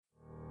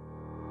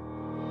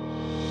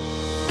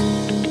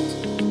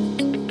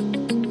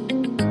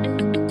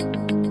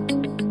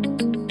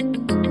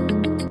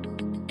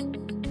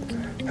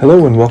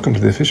Hello and welcome to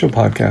the official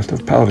podcast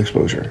of Palate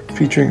Exposure,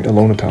 featuring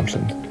Ilona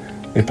Thompson,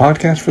 a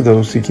podcast for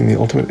those seeking the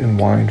ultimate in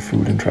wine,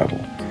 food, and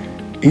travel.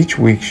 Each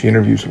week she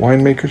interviews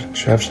winemakers,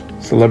 chefs,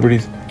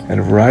 celebrities, and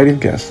a variety of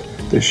guests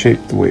that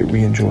shape the way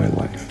we enjoy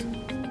life.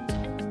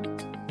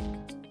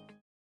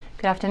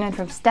 Good afternoon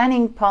from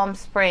stunning Palm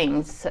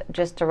Springs.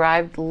 Just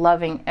arrived,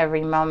 loving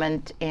every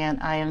moment,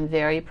 and I am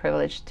very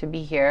privileged to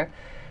be here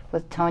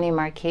with Tony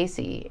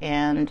Marchese.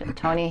 And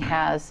Tony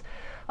has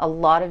a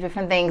lot of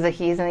different things that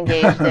he's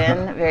engaged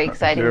in, very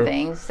exciting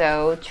things.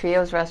 So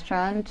Trio's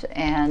Restaurant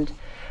and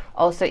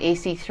also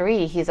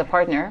AC3, he's a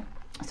partner.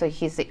 So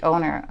he's the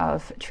owner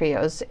of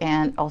Trio's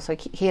and also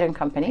Heat &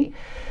 Company.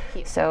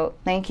 So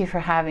thank you for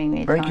having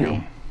me, Tony. Thank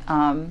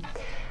you.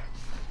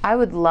 I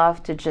would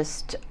love to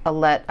just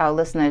let our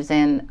listeners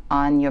in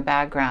on your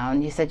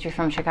background. You said you're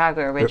from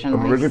Chicago originally.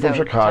 I'm originally from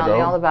Chicago. Tell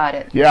me all about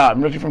it. Yeah,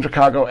 I'm originally from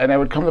Chicago, and I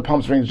would come to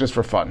Palm Springs just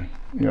for fun,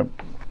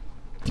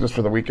 just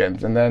for the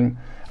weekends. And then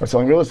I was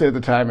selling real estate at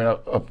the time, and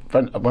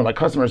one of my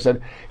customers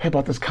said, "Hey, I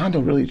bought this condo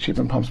really cheap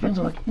in Palm Springs."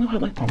 I'm like, "No, I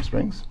like Palm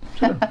Springs."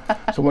 Sure.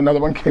 So another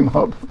one came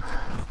up,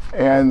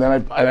 and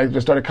then I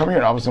just started coming here.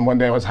 And all of a sudden, one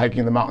day I was hiking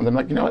in the mountains. I'm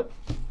like, you know what?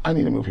 I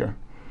need to move here.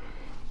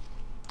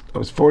 I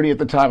was 40 at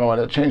the time. I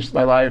wanted to change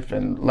my life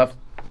and left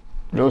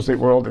real estate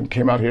world and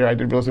came out here. I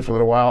did real estate for a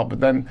little while, but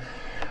then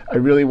I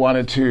really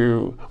wanted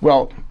to,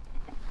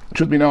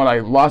 truth be known, I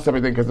lost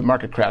everything because the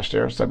market crashed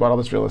here. So I bought all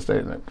this real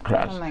estate and it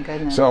crashed. Oh my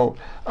goodness. So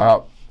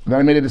then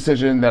I made a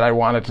decision that I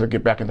wanted to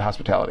get back into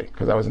hospitality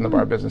because I was in the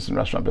bar business and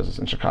restaurant business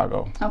in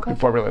Chicago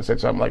before real estate.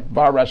 So I'm like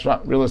bar,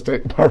 restaurant, real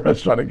estate, bar,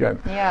 restaurant again.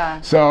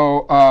 Yeah.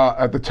 So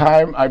at the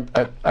time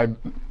I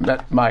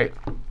met my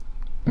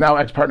now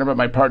ex-partner, but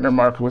my partner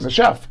Mark, who was a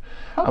chef.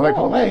 I'm like,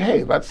 well,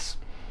 hey, let's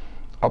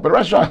open a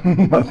restaurant.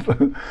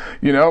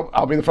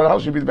 I'll be in the front of the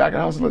house, you'll be the back of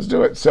the house, and let's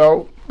do it.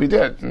 So we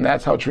did, and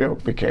that's how Trio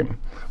became.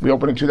 We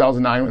opened in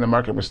 2009 when the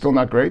market was still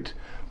not great,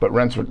 but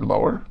rents were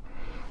lower.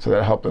 So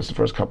that helped us the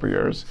first couple of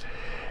years.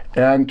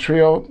 And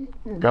Trio,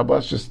 God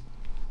bless, just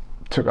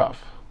took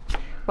off.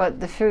 Well,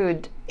 the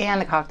food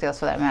and the cocktails,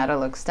 for that matter,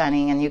 look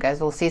stunning, and you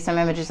guys will see some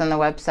images on the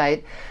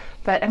website.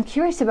 But I'm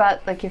curious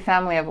about your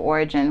family of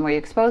origin. Were you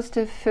exposed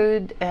to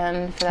food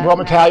and? Well, I'm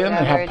Italian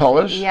and half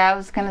Polish. Yeah, I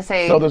was going to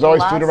say. So there's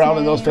always food around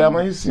in those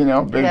families,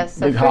 big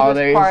food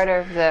holidays. Was part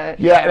of the.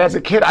 Yeah, and as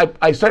a kid,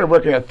 I started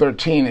working at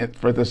 13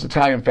 for this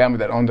Italian family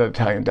that owned an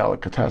Italian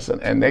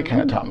delicatessen, and they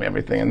kind of taught me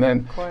everything. And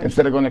then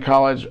instead of going to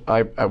college,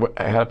 I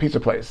had a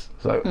pizza place,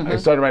 so I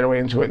started right away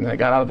into it, and then I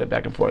got out of it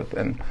back and forth,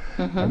 and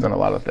I've done a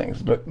lot of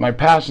things. But my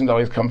passions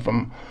always come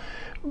from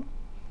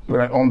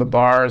when I owned the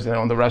bars and I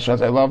owned the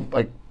restaurants. I love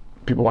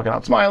people walking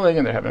out smiling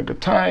and they're having a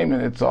good time,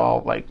 and it's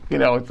all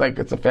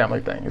it's a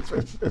family thing.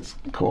 It's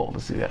cool to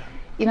see that.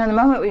 The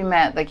moment we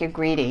met, your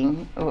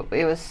greeting,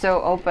 it was so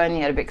open.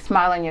 You had a big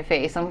smile on your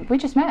face, and we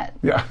just met.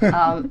 Yeah.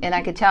 And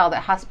I could tell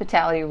that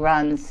hospitality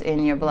runs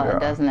in your blood,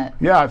 doesn't it?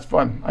 Yeah, it's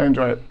fun. I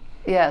enjoy it.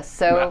 Yes.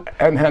 So.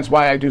 And hence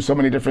why I do so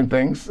many different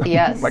things.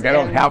 Yes. I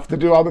don't have to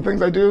do all the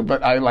things I do,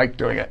 but I like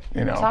doing it.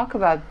 Talk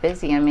about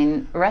busy. I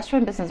mean,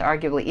 restaurant business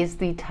arguably is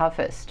the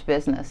toughest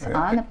business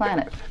on the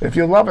planet. If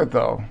you love it,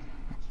 though.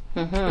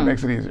 It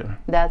makes it easier.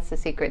 That's the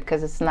secret,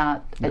 because it's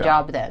not a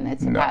job then,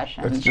 it's a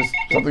passion. It's just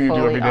something you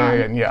do every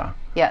day, and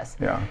Yes.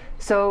 Yeah.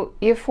 So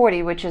you're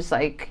 40, which is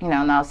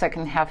now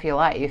second half of your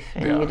life,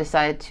 and you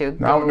decide to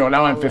go.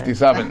 Now I'm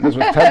 57. This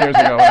was 10 years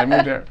ago when I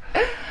moved here.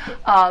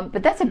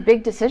 But that's a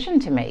big decision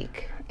to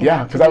make.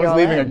 Yeah, because I was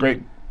leaving a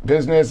great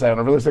business. I own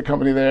a real estate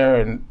company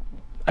there, and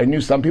I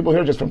knew some people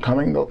here just from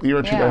coming the year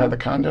or two that I had the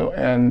condo,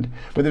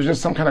 but there's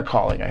just some kind of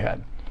calling I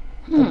had.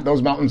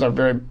 Those mountains are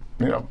very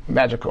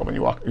magical when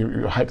you walk,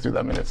 you hike through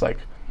them, and it's like,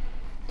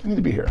 I need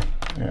to be here.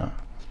 Yeah.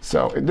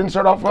 So it didn't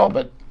start off well,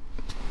 but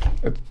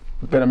it's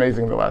been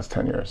amazing the last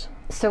 10 years.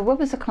 So what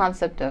was the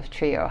concept of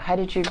Trio? How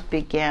did you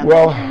begin?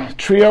 Well,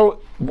 Trio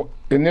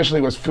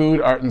initially was food,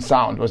 art, and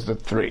sound was the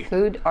three.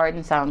 Food, art,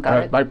 and sound,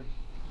 got it.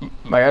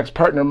 My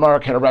ex-partner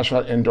Mark had a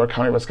restaurant in Door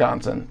County,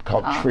 Wisconsin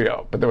called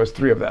Trio, but there was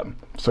three of them.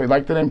 So he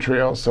liked the name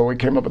Trio, so I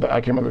came up with the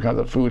concept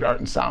of food, art,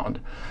 and sound.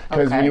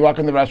 Because when you walk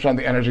in the restaurant,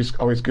 the energy's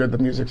always good, the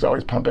music's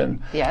always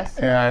pumping. Yes.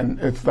 And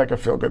it's like a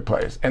feel-good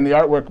place. And the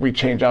artwork we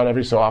change out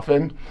every so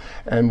often,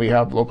 and we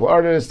have local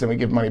artists, and we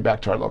give money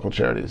back to our local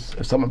charities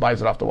if someone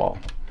buys it off the wall.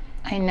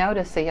 I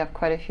noticed that you have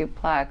quite a few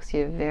plaques.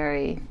 You're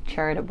very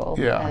charitable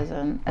as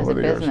a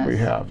business. We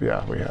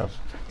have.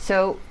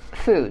 So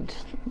food.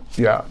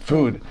 Yeah,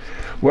 food.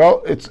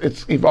 Well,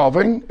 it's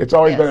evolving. It's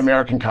always been an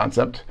American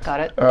concept. Got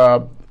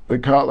it. We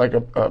call it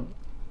a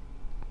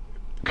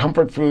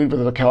comfort food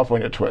with a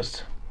California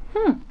twist.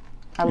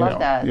 I love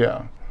that.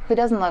 Yeah. Who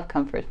doesn't love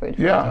comfort food?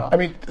 Yeah. I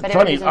mean, it's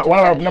funny. One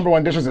of our number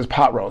one dishes is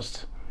pot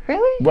roast.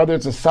 Really? Whether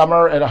it's a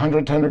summer at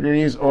 110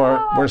 degrees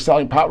or we're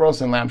selling pot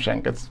roast and lamb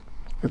shank. It's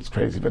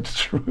crazy, but it's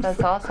true.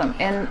 That's awesome.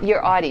 And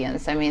your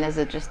audience, I mean, is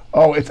it just...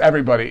 Oh, it's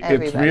everybody.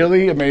 It's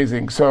really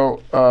amazing.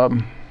 So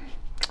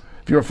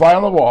if you're a fly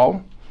on the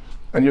wall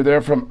and you're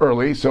there from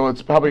early, so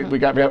it's probably, we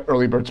have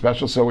early bird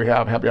specials, so we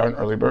have happy hour and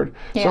early bird.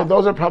 So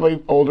those are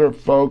probably older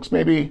folks,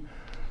 maybe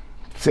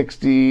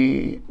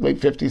 60, late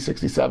 50s,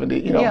 60, 70.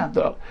 You know,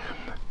 Yeah.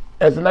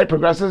 As the night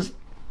progresses,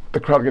 the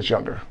crowd gets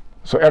younger.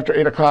 So after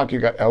 8 o'clock, you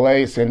got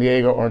LA, San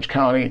Diego, Orange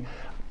County,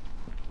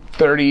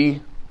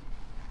 30,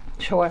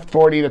 Sure.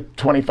 40 to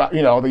 25,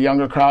 you know, the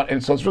younger crowd.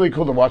 And so it's really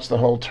cool to watch the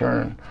whole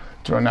turn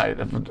to a night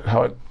of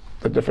how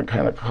the different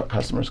kind of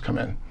customers come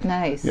in.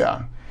 Nice.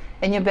 Yeah.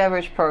 And your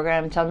beverage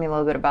program, tell me a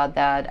little bit about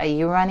that. Are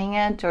you running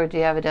it, or do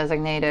you have a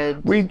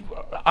designated?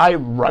 I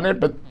run it,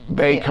 but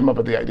they come up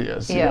with the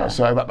ideas. You Yeah. know,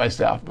 so I let my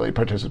staff really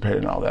participate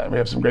in all that. We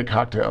have some great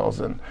cocktails,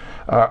 and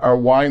our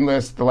wine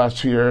list. The last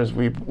 2 years,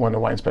 we've won the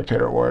Wine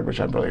Spectator Award, which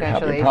I'm really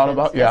happy and proud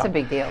about. That's a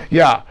big deal.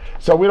 Yeah.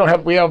 So we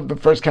have the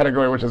first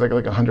category, which is like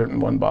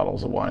 101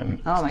 bottles of wine.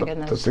 Oh my It's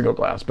goodness. the single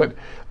glass, but.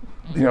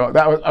 You know,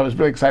 I was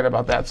really excited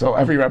about that. So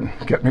every year,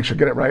 make sure to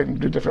get it right and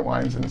do different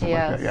wines and stuff like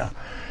that. Yeah.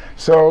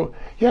 So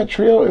yeah,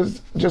 Trio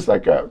is just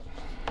like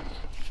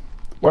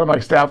one of my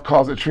staff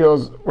calls it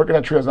working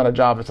at Trio is not a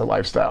job, it's a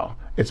lifestyle.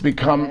 It's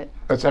become,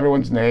 it's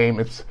everyone's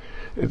name.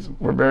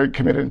 We're very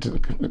committed to, the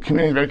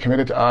community is very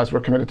committed to us,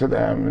 we're committed to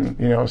them, and,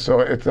 you know, so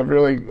it's a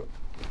really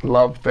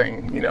love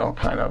thing, you know,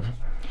 kind of.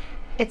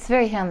 It's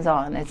very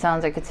hands-on. It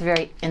sounds like it's a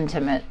very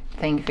intimate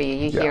thing for you.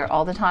 You hear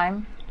all the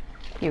time.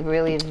 You're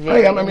really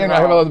very I mean, I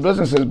have other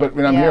businesses, but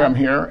when I'm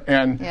here.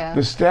 And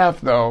the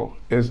staff, though,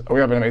 we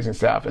have an amazing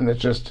staff, and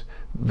it's just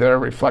their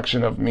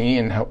reflection of me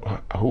and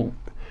who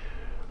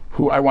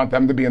I want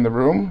them to be in the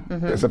room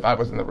as if I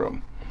was in the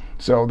room.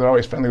 So they're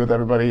always friendly with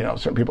everybody. You know,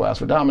 certain people ask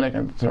for Dominic,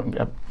 and certain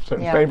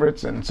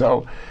favorites, and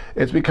so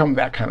it's become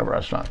that kind of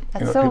restaurant.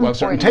 That's you know, so people have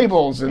certain important.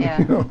 tables, and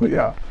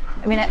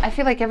I mean, I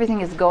feel like everything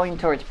is going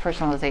towards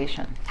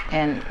personalization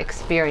and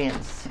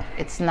experience.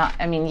 It's not.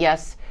 I mean,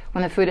 yes,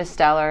 when the food is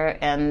stellar,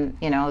 and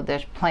you know,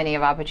 there's plenty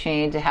of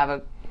opportunity to have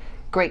a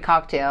great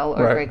cocktail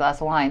or a great glass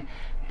of wine.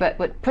 But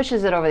what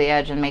pushes it over the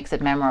edge and makes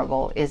it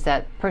memorable is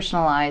that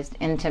personalized,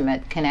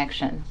 intimate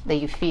connection that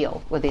you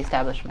feel with the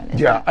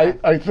establishment.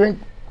 I think.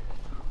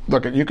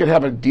 Look, you could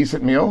have a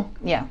decent meal.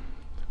 Yeah.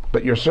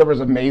 But your server's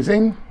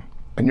amazing,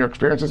 and your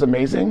experience is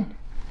amazing.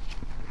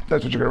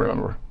 That's what you're going to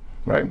remember,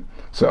 right?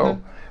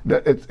 So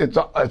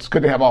it's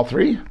good to have all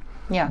three.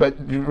 Yeah. But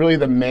really,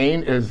 the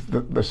main is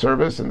the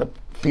service and the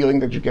feeling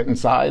that you get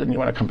inside, and you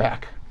want to come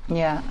back.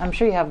 Yeah, I'm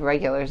sure you have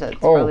regulars that's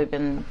probably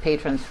been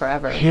patrons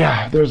forever.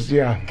 Yeah,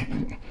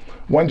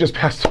 one just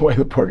passed away,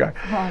 the poor guy.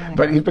 Oh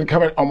but he's been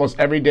coming almost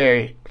every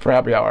day for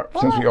happy hour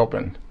since we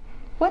opened.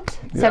 What?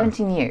 Yeah.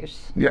 17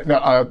 years? Yeah,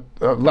 no,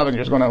 11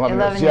 years, going on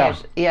 11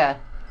 years. Yeah.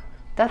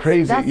 That's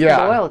crazy. That's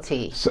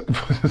loyalty. So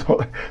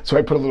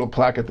I put a little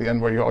plaque at the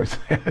end where you always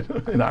had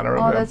in honor of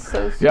him. Oh, that's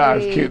so sweet. Yeah,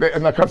 it's cute.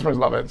 And the customers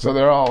love it. So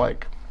they're all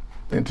like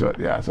into it.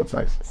 Yeah, so it's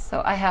nice.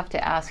 So I have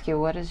to ask you,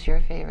 what is your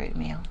favorite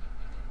meal?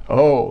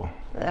 Oh.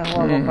 A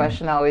horrible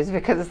question always,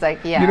 because it's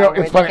like, you know,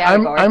 it's funny.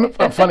 I'm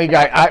a funny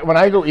guy. When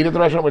I go eat at the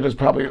restaurant, which is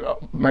probably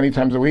many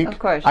times a week, of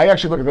course, I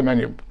actually look at the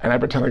menu and I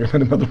pretend like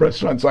I'm in another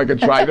restaurant so I can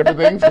try different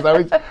things,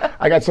 because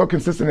I got so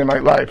consistent in my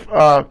life.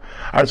 Our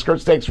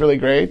skirt steak's really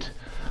great.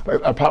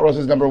 Our pot roast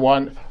is number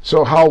one.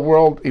 So how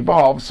world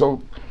evolved.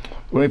 So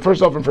when we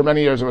first opened for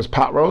many years, it was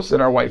pot roast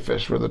and our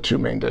whitefish were the two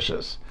main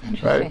dishes,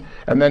 right?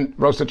 And then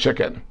roasted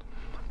chicken.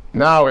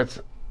 Now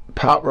it's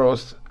pot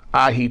roast,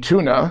 ahi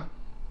tuna.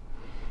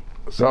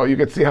 So you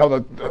can see how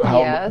the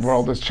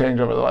world has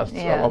changed over the last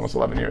almost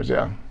 11 years,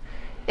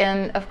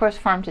 And of course,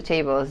 farm to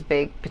table is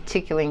big,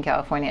 particularly in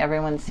California.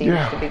 Everyone seems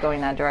to be going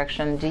that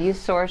direction. Do you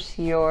source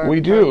your? We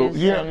do.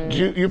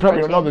 You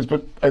probably don't know this,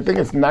 but I think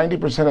it's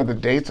 90% of the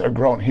dates are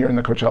grown here in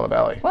the Coachella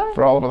Valley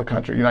for all over the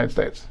country, United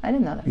States. I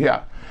didn't know that.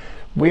 Yeah,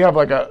 we have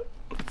like a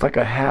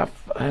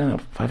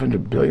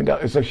 $500 billion.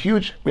 It's a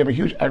huge. We have a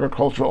huge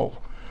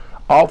agricultural,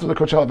 all through the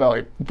Coachella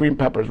Valley. Green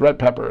peppers, red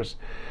peppers.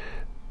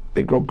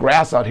 They grow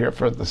grass out here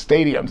for the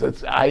stadiums.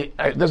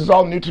 This is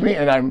all new to me,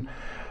 and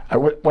I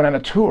went on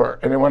a tour,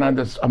 and I went on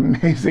this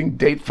amazing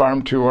date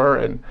farm tour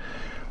and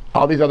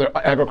all these other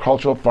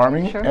agricultural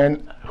farming.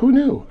 And who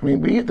knew? I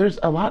mean, there's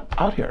a lot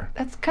out here.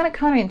 That's kind of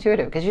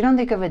counterintuitive, because you don't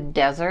think of a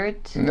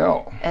desert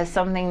as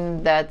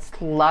something that's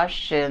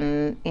lush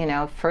and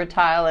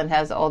fertile and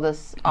has all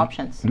this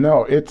options.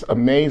 No, it's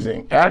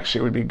amazing. Actually,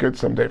 it would be good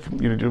someday for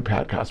you to do a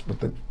podcast with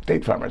the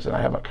date farmers, and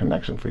I have a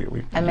connection for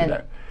you.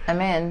 I'm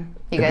in.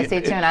 You guys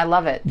stay tuned. I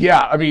love it.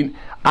 Yeah, I mean,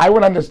 I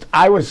went on this.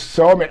 I was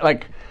so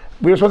like,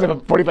 we were supposed to have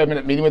a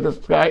 45-minute meeting with this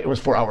guy. It was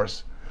 4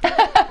 hours.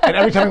 And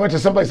every time we went to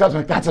someplace else, I'm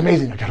like, that's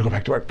amazing. I got to go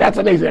back to work. That's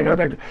amazing. I got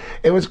to go back.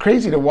 It was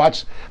crazy to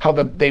watch how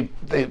we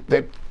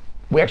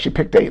actually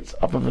picked dates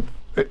off of it.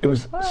 It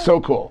was so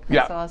cool.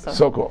 That's awesome.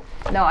 So cool.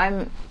 No,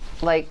 I'm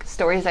like,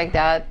 stories like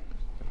that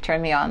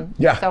turn me on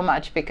so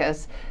much,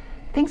 because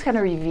things kind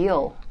of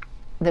reveal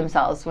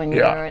themselves when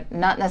you're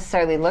not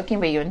necessarily looking,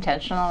 but you're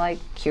intentional, like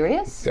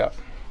curious. Yeah.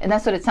 And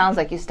that's what it sounds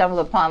like. You stumbled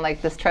upon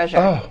like this treasure.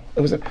 Oh,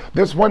 it was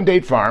this one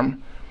date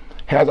farm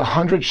has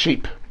 100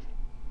 sheep.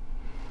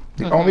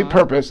 The only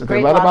purpose is they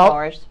let them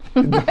out.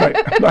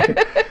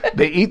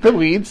 They eat the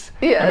weeds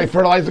and they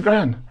fertilize the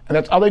ground, and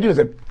that's all they do is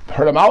they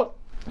herd them out,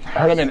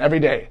 herd them in every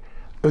day.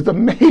 It was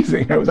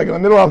amazing. It was like in the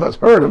middle of this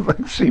herd of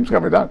like sheep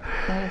coming down.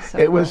 That is so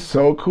It cool. was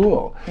so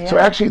cool. So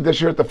Yeah. actually this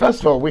year at the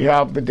festival, we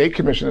have the Date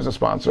Commission as a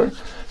sponsor.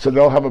 So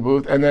they'll have a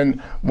booth. And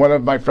then one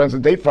of my friends, a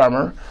date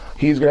farmer,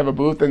 he's going to have a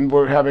booth, and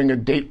we're having a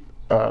date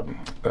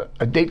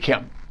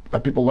camp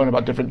that people learn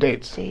about different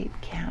dates. Date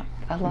camp.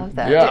 I love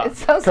that. Yeah. It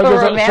sounds 'Cause so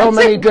there's romantic. so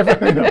many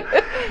different,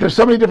 there's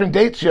so many different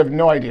dates, you have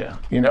no idea,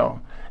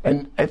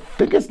 And I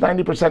think it's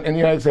 90% in the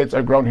United States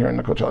are grown here in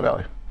the Coachella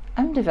Valley.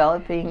 I'm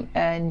developing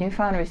a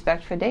newfound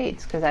respect for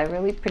dates because I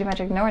really pretty much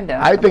ignored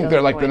them. I up think till they're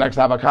this like the point. next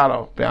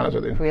avocado, to be honest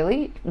with you.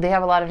 Really? They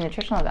have a lot of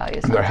nutritional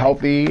values. They're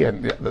healthy,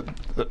 and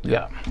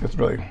yeah, it's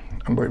really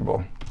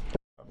unbelievable.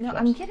 No,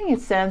 I'm getting a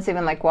sense,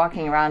 even like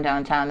walking around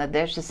downtown, that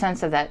there's a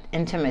sense of that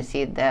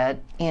intimacy, that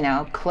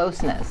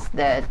closeness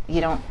that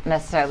you don't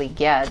necessarily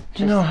get.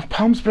 Just,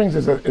 Palm Springs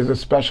is a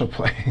special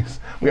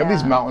place. We have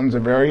these Yeah. mountains,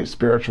 they're very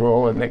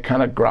spiritual, and they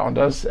kind of ground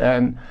us.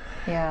 And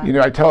yeah.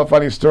 I tell a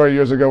funny story.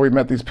 Years ago, we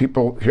met these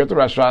people here at the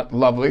restaurant.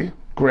 Lovely,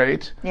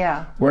 great.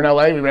 Yeah. We're in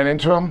LA, we ran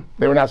into them.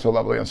 They were not so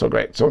lovely and so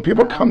great. So when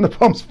people come to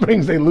Palm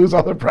Springs, they lose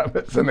all their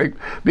premise and they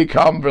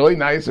become really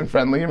nice and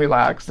friendly and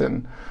relaxed,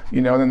 and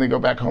and then they go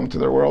back home to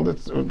their world.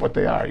 It's what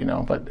they are,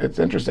 But it's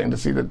interesting to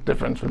see the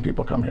difference when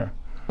people come here.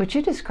 What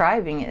you're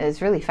describing is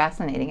really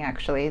fascinating,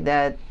 actually,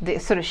 that they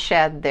sort of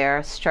shed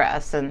their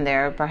stress and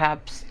their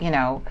perhaps,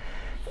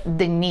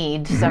 the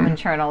need, some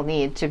internal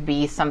need to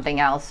be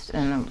something else,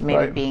 and maybe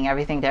Right. being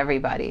everything to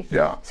everybody.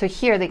 Yeah. So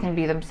here they can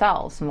be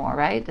themselves more,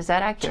 right? Is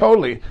that accurate?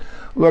 Totally.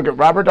 Look,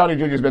 Robert Downey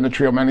Jr. has been to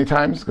Trio many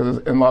times because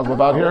his in-laws live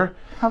out here.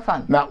 How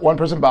fun. Not one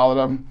person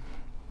bothered him.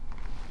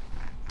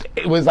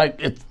 It was like,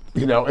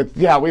 we've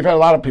had a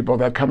lot of people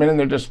that come in and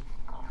they're just,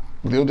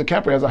 Leo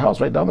DiCaprio has a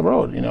house right down the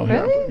road, here.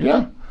 Really?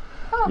 Yeah.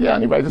 Oh. Yeah,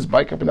 and he rides his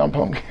bike up and down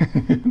Palm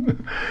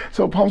Canyon.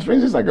 So Palm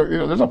Springs is like,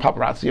 there's no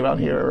paparazzi around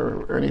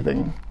here or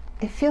anything.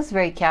 It feels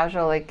very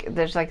casual, like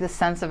there's like this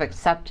sense of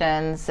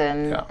acceptance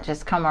and Yeah.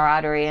 just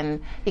camaraderie, and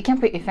you can't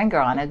put your finger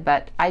on it,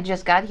 but I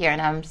just got here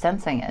and I'm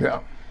sensing it. Yeah.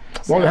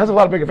 Well, it has a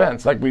lot of big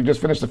events. Like we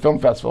just finished the film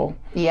festival.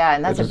 Yeah,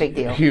 and that's a which is big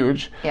deal.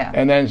 Huge. Yeah.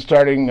 And then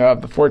starting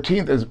the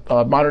 14th is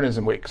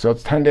Modernism Week. So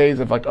it's 10 days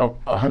of like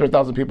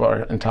 100,000 people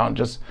are in town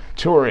just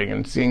touring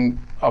and seeing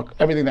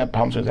everything that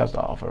Palm Springs has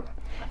to offer.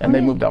 And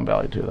they move down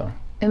Valley too, though.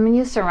 And when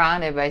you're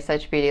surrounded by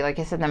such beauty, like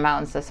I said, the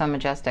mountains are so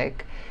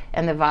majestic,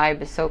 and the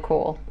vibe is so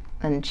cool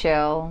and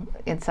chill.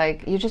 It's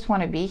like you just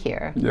want to be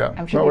here. Yeah.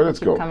 I'm sure No, people it's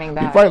keep cool. coming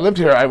back. Before I lived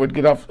here, I would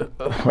get off a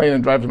plane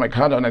and drive to my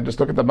condo, and I'd just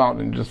look at the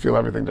mountain and just feel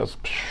everything just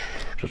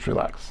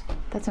relax.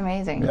 That's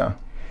amazing. Yeah.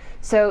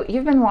 So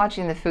you've been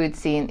watching the food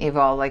scene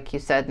evolve, like you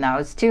said. Now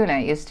it's tuna.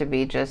 It used to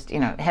be just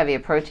heavier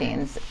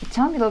proteins.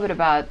 Tell me a little bit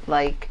about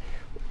like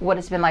what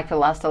it's been like for the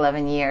last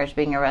 11 years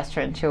being a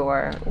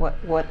restaurateur.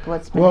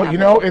 What's been Well,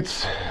 happening?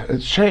 it's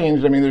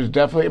changed. I mean, there's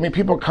definitely.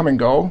 People come and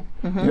go.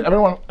 Mm-hmm.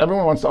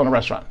 Everyone wants to own a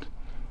restaurant.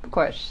 Of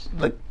course.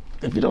 Like,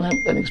 if you don't have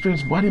any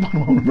experience, why do you want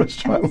to own a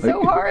restaurant? It's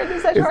so hard.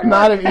 It's such It's hard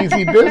not work. an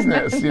easy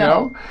business,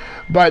 No.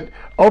 But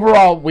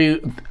overall,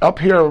 up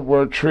here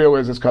where Trio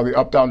is, it's called the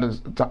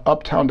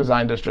Uptown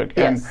Design District.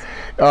 Yes.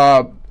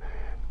 And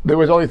there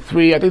was only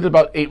 3. I think there's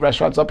about 8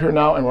 restaurants up here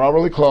now, and we're all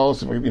really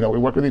close. We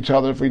work with each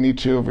other if we need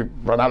to, if we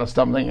run out of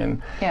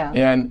something,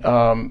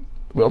 and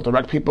we'll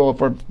direct people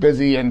if we're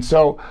busy. And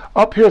so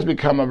up here has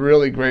become a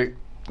really great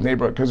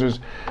neighborhood because there's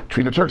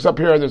Trina Turks up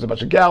here. There's a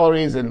bunch of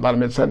galleries and a lot of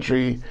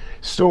mid-century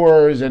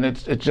stores, and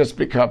it's just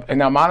become. And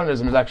now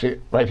Modernism is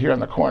actually right here on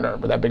the corner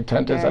where that big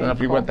tent is. I don't know if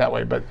you went that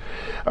way, but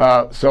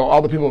so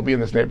all the people will be in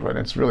this neighborhood.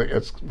 It's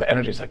the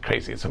energy is like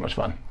crazy. It's so much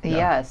fun. Yeah.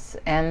 Yes,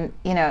 and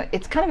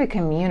it's kind of a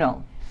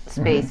communal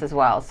space as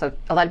well. So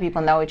a lot of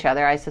people know each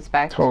other, I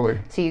suspect. Totally.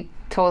 So you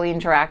totally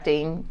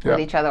interacting with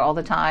each other all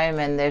the time,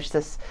 and there's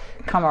this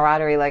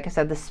camaraderie. Like I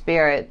said, the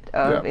spirit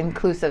of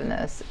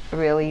inclusiveness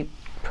really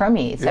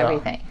permeates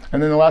everything.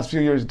 And then the last few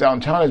years,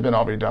 downtown has been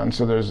all redone.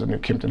 So there's a new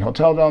Kimpton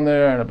Hotel down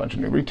there and a bunch of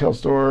new retail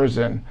stores,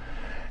 and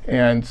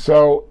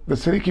so the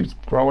city keeps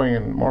growing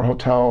and more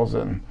hotels,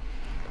 and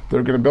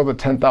they're going to build a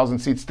 10,000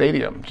 seat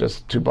stadium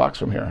just 2 blocks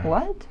from here.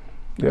 What?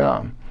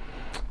 Yeah.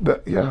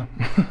 We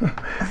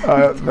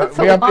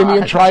have lot.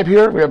 Indian tribe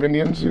here. We have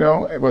Indians,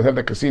 we'll have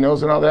the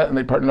casinos and all that, and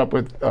they partnered up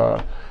with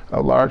a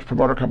large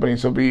promoter company.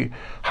 So it'll be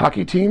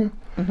hockey team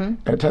and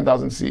a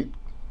 10,000 seat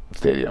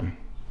stadium,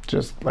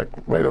 just like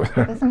right over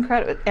there. That's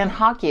incredible. And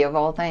hockey, of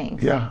all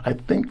things. Yeah, I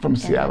think from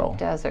Seattle.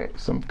 Desert.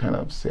 Some kind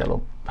of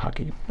Seattle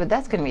hockey. But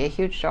that's going to be a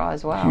huge draw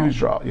as well. Huge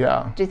draw,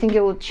 yeah. Do you think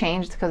it will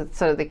change because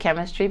sort of the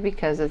chemistry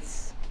because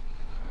it's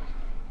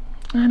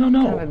I don't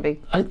know. kind of a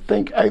big I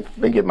think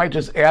it might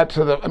just add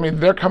to the. I mean,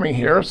 they're coming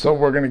here, so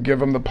we're going to give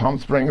them the Palm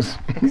Springs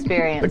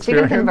experience? You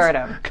can convert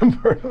them.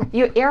 Convert them.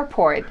 Your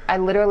airport, I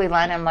literally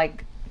land. I'm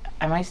like,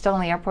 am I still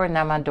in the airport? And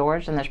I'm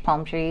outdoors, and there's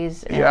palm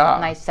trees and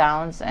nice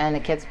sounds, and a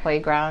kid's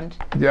playground.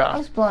 Yeah. I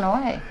was blown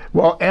away.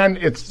 Well, and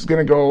it's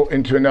going to go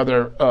into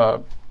another.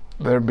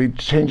 They'll be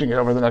changing it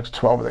over the next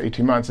 12 to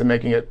 18 months and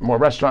making it more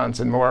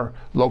restaurants and more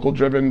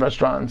local-driven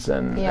restaurants,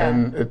 and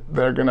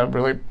they're going to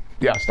really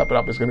step it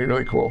up. It's going to be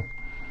really cool.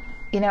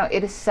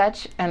 It is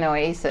such an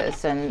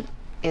oasis, and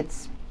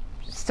it's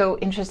so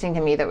interesting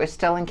to me that we're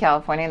still in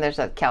California. There's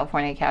that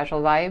California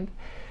casual vibe,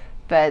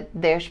 but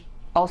there's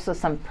also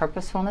some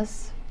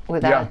purposefulness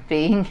without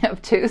being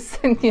obtuse,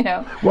 you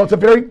know. Well, it's a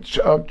very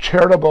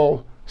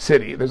charitable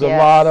city. There's a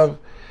lot of,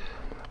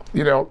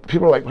 you know,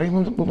 people are like, why are you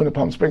moving to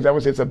Palm Springs? I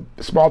would say it's a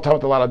small town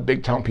with a lot of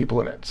big town people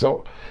in it.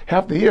 So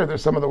half the year,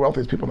 there's some of the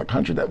wealthiest people in the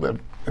country that live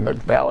in the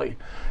valley,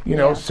 you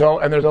know. So,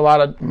 and there's a lot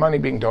of money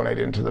being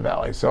donated into the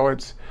valley. So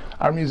it's,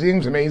 our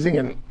museum's amazing,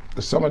 and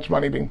there's so much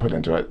money being put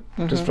into it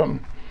just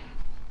from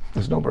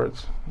the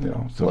snowbirds, you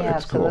know. So it's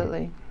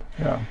absolutely.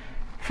 Cool. Yeah.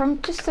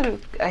 From just sort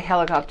of a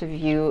helicopter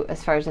view,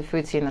 as far as the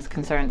food scene is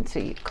concerned, so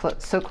you're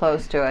so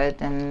close to it,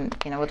 and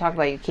you know, we'll talk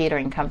about your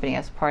catering company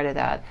as part of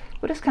that.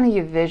 What is kind of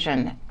your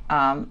vision?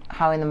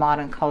 How in the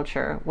modern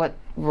culture, what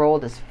role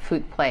does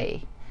food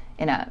play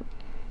in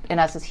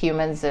us as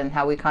humans, and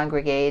how we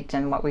congregate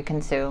and what we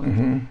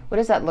consume? What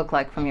does that look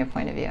like from your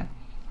point of view?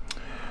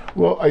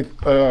 Well,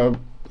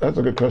 that's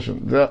a good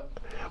question.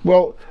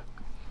 Well,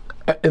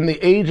 in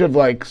the age of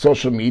like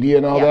social media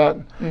and all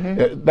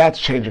that, that's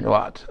changing a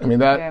lot. I mean,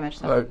 that very much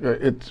so.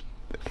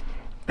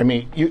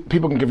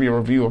 People can give you a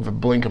review of the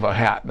blink of a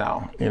hat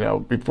now. You know,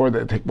 before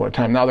they take more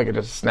time. Now they can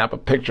just snap a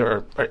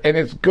picture, and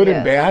it's good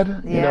and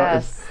bad. You know,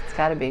 it's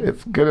got to be.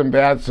 It's good and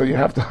bad, so you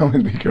have to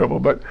always be careful.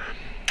 But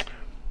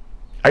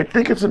I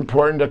think it's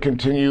important to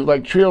continue.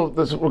 Like Trio,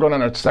 we're going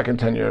on our second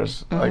 10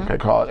 years, like I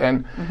call it,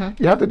 and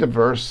you have to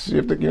diverse. You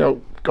have to, you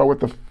know, go with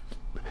the.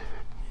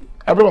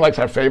 Everyone likes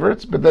our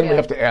favorites, but then we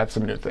have to add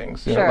some new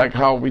things. You know, like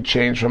how we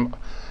change from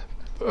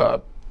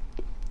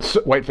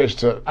whitefish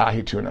to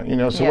ahi tuna. You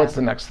know, so what's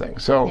the next thing?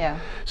 So,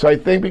 so I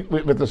think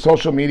with the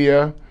social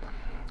media,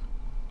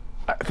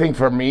 I think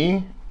for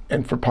me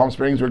and for Palm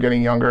Springs, we're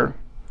getting younger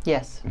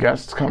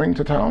guests coming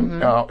to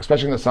town,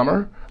 especially in the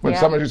summer when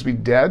summer used to be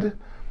dead.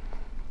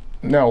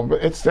 No,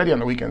 but it's steady on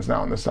the weekends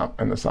now in the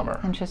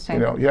summer. Interesting.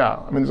 You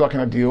know, I mean, there's all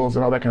kind of deals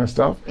and all that kind of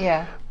stuff.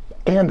 Yeah.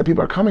 And the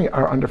people are coming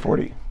are under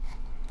 40.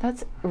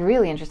 That's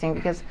really interesting,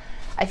 because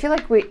I feel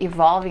like we're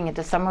evolving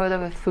into somewhat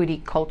of a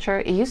foodie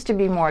culture. It used to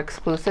be more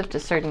exclusive to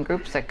certain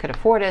groups that could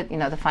afford it. You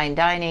know, the fine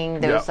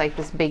dining. There was like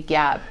this big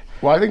gap.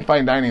 Well, I think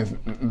fine dining is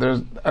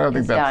I don't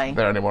think that's dying.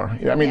 There anymore.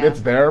 Yeah, I mean, it's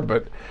there,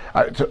 but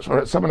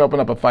for someone open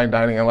up a fine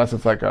dining, unless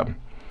it's like a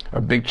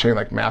big chain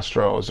like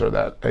Mastro's or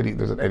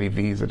there's an Eddie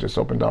V's that just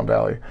opened down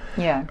Valley.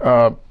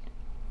 Yeah.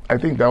 I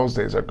think those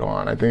days are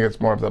gone. I think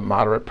it's more of the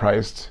moderate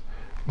priced,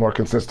 more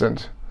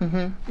consistent.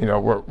 You know,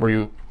 where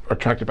you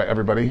attracted by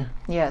everybody.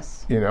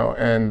 Yes. You know,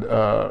 and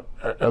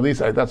at least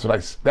that's what I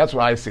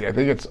see. I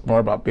think it's more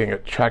about being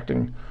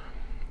attracting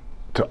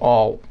to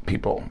all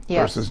people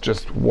versus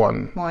just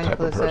one more type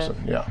inclusive. of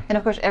person. Yeah. And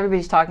of course,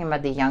 everybody's talking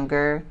about the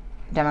younger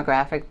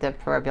demographic, the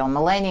proverbial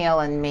millennial,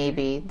 and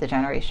maybe the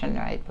generation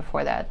right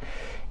before that.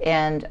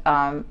 And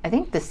I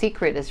think the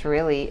secret is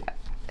really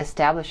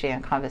establishing a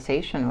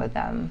conversation with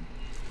them,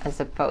 as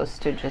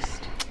opposed to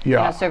just you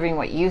know, serving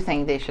what you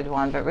think they should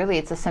want. But really,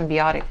 it's a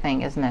symbiotic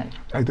thing, isn't it?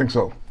 I think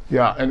so.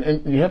 Yeah,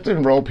 and you have to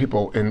enroll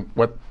people in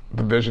what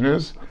the vision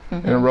is,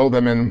 and enroll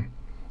them in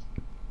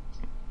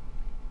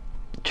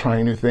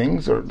trying new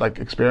things or like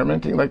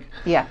experimenting. Like,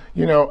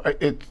 you know,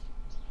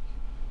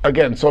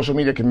 again, social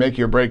media can make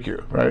you or break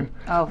you, right?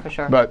 Oh, for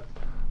sure. But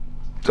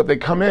so if they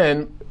come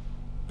in,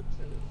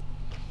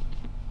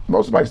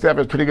 most of my staff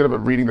is pretty good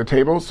about reading the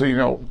tables, so you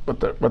know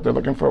what they're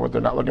looking for, what they're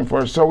not looking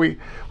for. So we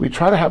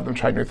try to have them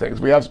try new things.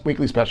 We have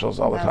weekly specials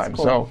all the time.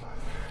 Cool.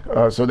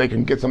 So they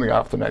can get something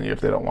off the menu if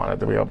they don't want it.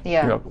 Then we have, you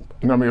know,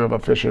 normally we have a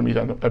fish and meat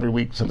every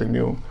week, something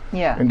new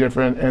and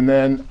different. And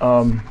then,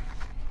 I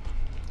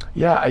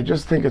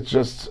just think it's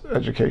just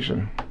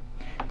education.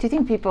 Do you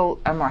think people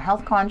are more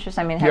health conscious?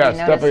 I mean, have yes, you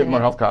noticed definitely any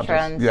more health conscious.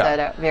 trends that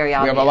are very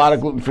obvious? We have a lot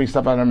of gluten-free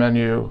stuff on our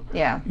menu.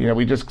 Yeah. You know,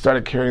 we just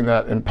started carrying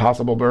that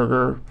Impossible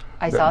Burger.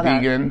 I saw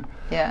that. Vegan.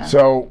 Yeah.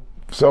 So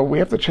we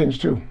have to change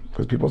too,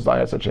 because people's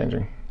diets are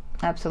changing.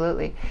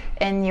 Absolutely.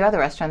 And your other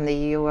restaurant that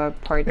you were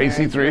partnered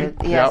AC3.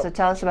 with. Yeah, so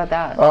tell us about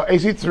that.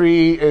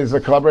 AC3 is a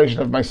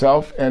collaboration of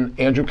myself and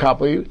Andrew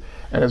Copley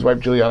and his wife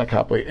Juliana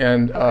Copley.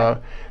 And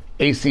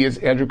AC is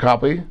Andrew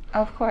Copley.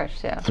 Of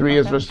course, yeah.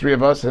 There's three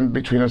of us, and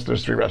between us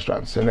there's 3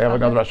 restaurants. And they have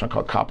another restaurant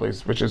called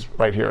Copley's, which is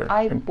right here.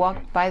 I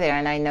walked by there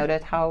and I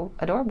noted how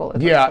adorable it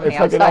was. Yeah, it's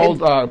like an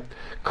old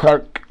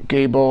Clark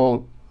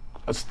Gable,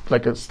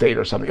 like a state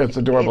or something. It's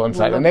adorable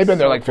inside. And they've been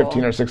there like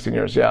 15 or 16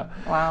 years,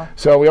 Wow.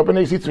 So we opened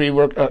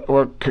AC3.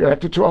 We're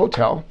connected to a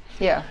hotel.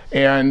 Yeah.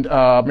 And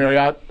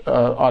Marriott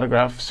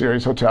Autograph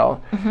Series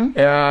Hotel.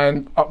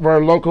 And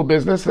we're a local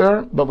business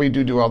there, but we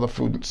do all the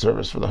food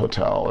service for the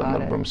hotel and the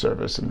room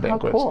service and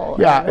banquets. How cool.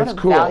 Yeah, what it's a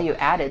cool. value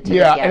added to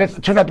yeah, the and guests.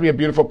 it turned out to be a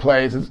beautiful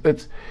place.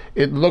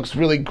 It looks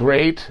really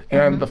great,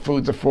 and the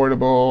food's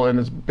affordable, and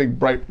it's a big,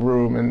 bright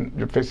room, and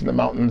you're facing the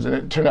mountains, and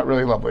it turned out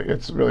really lovely.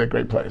 It's really a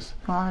great place.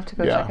 Well, I'll have to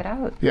go check it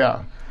out.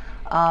 Yeah.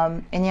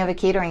 And you have a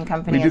catering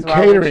company we do as well.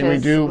 Catering. Which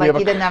is, we do. Like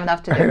you didn't have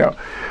enough to do. I know.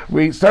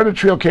 We started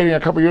Trio Catering a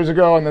couple years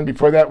ago, and then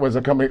before that was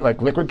a company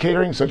like Liquid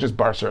Catering, so just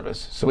bar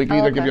service. So we can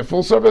either give you a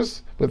full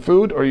service with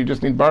food, or you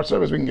just need bar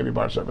service. We can give you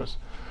bar service.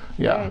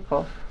 Yeah. Very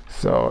cool.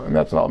 So, and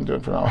that's all I'm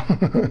doing for now.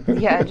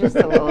 Yeah, just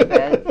a little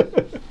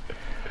bit.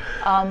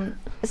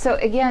 So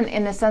again,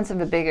 in the sense of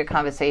a bigger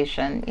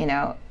conversation,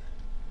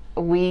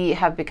 we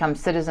have become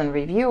citizen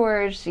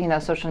reviewers.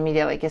 Social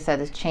media, like you said,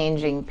 is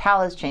changing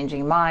palates,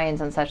 changing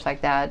minds, and such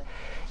like that.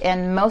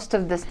 And most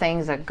of these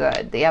things are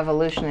good. The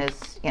evolution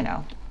is,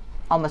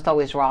 almost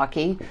always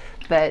rocky,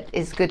 but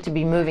it's good to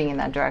be moving in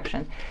that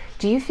direction.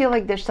 Do you feel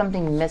like there's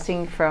something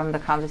missing from the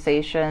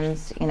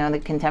conversations,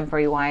 the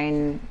contemporary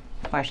wine,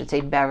 or I should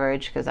say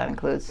beverage, because that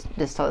includes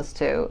distillates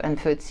too, and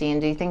food scene?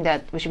 Do you think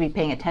that we should be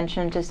paying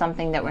attention to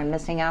something that we're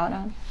missing out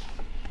on?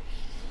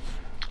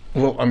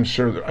 Well, I'm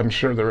sure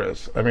there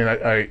is. I mean,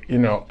 I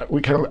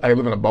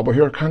live in a bubble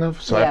here, kind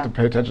of, so I have to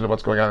pay attention to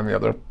what's going on in the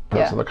other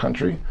parts of the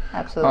country.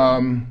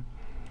 Absolutely.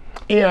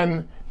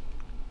 And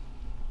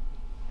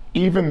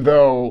even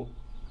though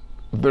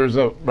there's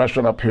a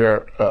restaurant up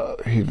here,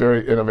 he's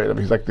very innovative.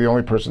 He's like the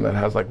only person that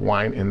has like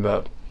wine in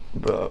the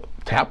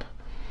tap.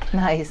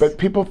 Nice. But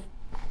people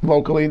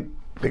locally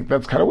think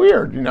that's kind of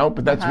weird,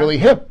 but that's really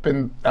hip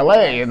in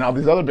LA and all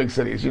these other big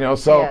cities,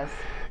 so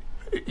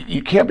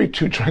you can't be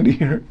too trendy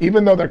here.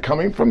 Even though they're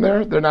coming from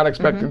there, they're not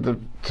expecting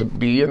to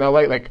be in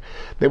LA. Like,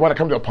 they want to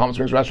come to a Palm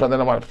Springs restaurant, they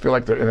don't want to feel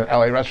like they're in an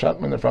LA restaurant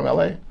when they're from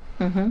LA.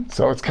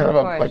 So it's kind of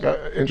like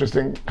an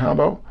interesting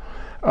combo.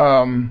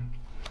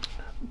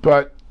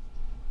 But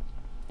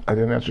I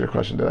didn't answer your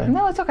question, did I?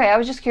 No, it's okay. I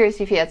was just curious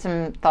if you had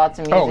some thoughts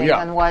and musings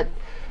on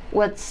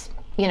what's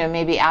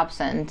maybe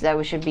absent that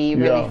we should be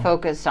really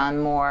focused on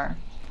more.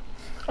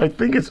 I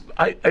think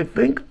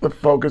the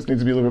focus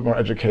needs to be a little bit more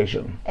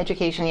education.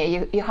 Education, yeah,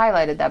 you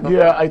highlighted that before.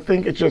 Yeah, I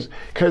think it's just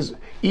because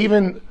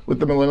even with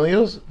the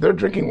millennials, they're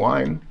drinking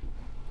wine,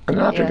 and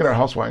they're not drinking our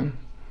house wine.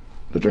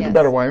 They're drinking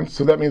better wine,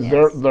 so that means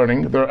they're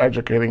learning, they're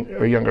educating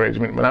at a younger age. I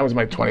mean, when I was in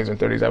my 20s and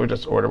 30s, I would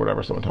just order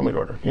whatever someone told me to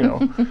order,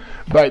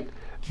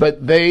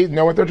 But they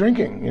know what they're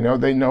drinking,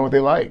 they know what they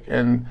like.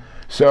 And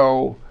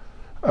so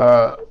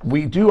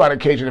we do, on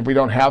occasion, if we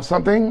don't have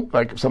something,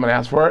 like if someone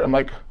asks for it, I'm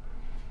like,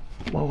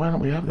 well, why don't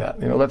we have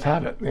that? Let's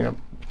have it.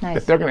 Nice.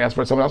 If they're going to ask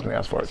for it, someone else can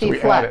ask for it. So we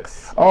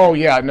flex. add it. Oh,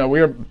 yeah, no,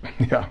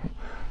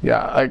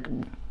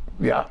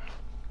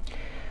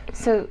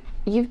 So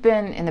you've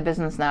been in the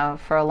business now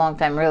for a long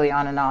time, really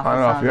on and off.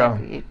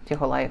 Like your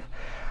whole life.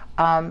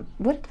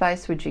 What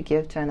advice would you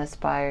give to an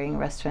aspiring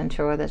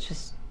restaurateur that's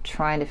just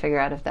trying to figure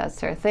out if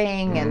that's their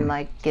thing and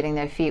like getting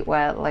their feet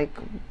wet? Like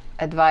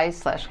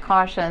advice /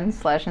 caution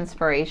 /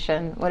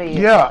 inspiration. What are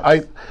you? Yeah,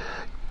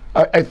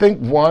 I think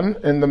one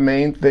and the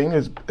main thing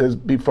is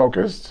be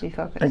focused.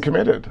 And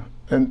committed.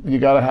 And you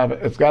got to have it.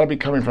 It's got to be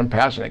coming from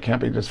passion. It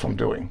can't be just from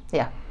doing.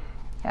 Yeah.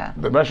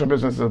 The restaurant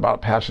business is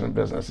about passionate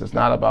business. It's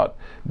not about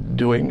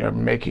doing or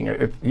making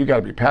it. You got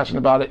to be passionate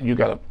about it. You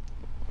got to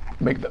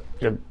make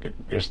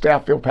your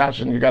staff feel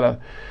passionate. You got to.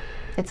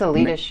 It's a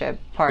leadership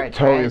part. It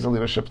totally right? is a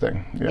leadership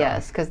thing. Yeah.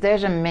 Yes, because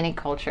there's a mini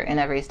culture in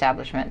every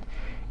establishment,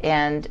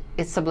 and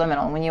it's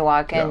subliminal. When you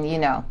walk in,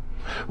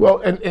 Well,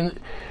 and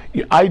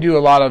I do a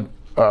lot of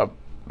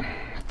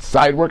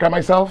side work on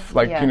myself,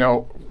 like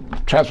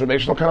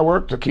transformational kind of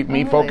work to keep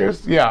me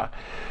focused. Yeah.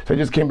 So I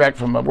just came back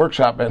from a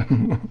workshop,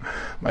 and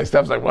my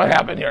staff's like, "What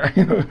happened here?"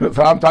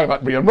 So I'm talking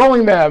about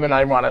re-enrolling them, and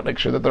I want to make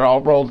sure that they're all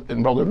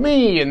enrolled with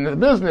me and the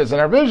business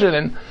and our vision,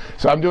 and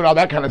so I'm doing all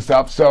that kind of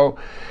stuff. So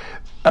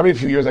every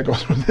few years I go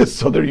through this,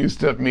 so they're used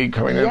to me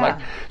coming in like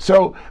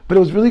so. But it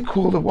was really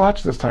cool to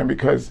watch this time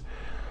because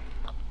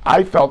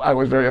I felt I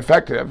was very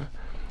effective,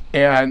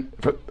 and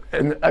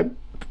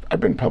I've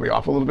been probably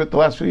off a little bit the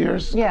last few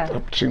years. Yeah,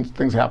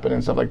 things happen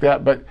and stuff like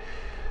that, but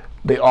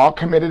they all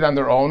committed on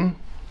their own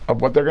of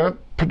what they're going to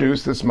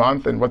produce this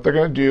month and what they're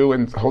going to do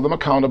and hold them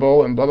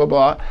accountable and blah, blah,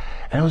 blah.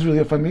 And it was really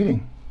a fun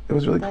meeting. It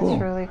was really cool.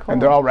 That's really cool.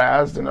 And they're all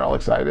razzed and they're all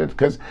excited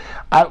because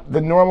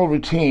the normal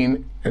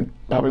routine, and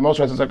probably most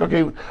restaurants, like,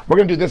 okay, we're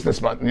going to do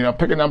this month.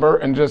 Pick a number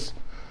and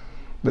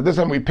but this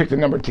time we picked a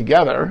number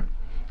together.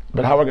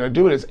 But how we're going to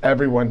do it is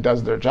everyone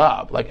does their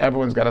job. Like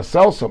everyone's got to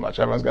sell so much.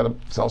 Everyone's got to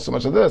sell so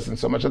much of this and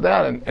so much of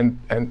that. And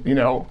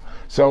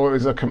so it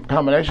was a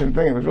combination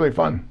thing. It was really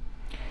fun.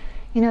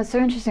 It's so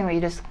interesting what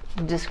you're just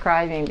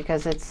describing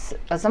because it's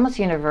almost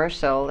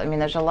universal. I mean,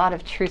 there's a lot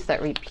of truths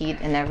that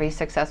repeat in every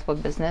successful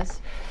business.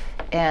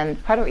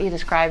 And part of what you're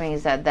describing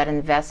is that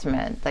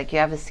investment, like you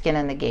have a skin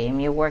in the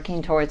game, you're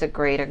working towards a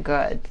greater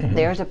good. Mm-hmm.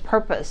 There's a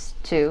purpose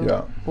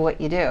to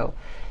what you do.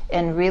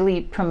 And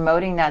really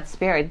promoting that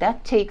spirit,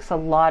 that takes a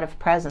lot of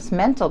presence,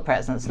 mental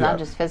presence, not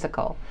just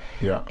physical.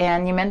 Yeah.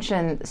 And you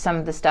mentioned some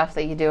of the stuff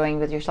that you're doing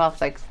with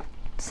yourself, like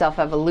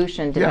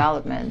self-evolution,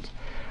 development.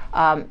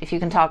 If you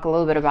can talk a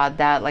little bit about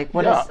that, like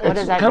what does that mean?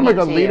 It's kind of like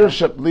a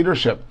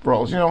leadership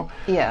roles,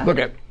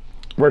 Look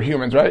we're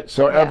humans, right?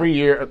 So every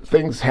year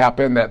things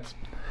happen that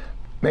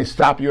may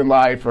stop you in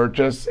life or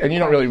and you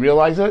don't really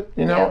realize it,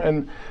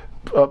 And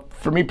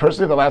for me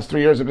personally, the last 3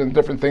 years have been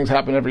different things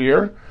happen every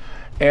year.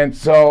 And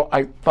so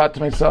I thought to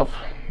myself,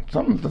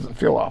 something doesn't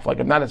feel off. Like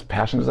I'm not as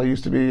passionate as I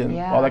used to be and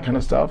all that kind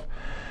of stuff.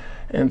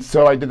 And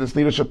so I did this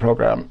leadership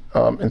program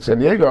in San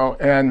Diego,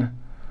 and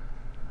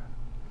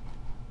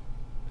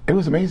it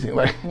was amazing.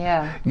 Like,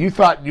 Yeah. you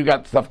thought you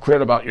got stuff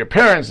cleared about your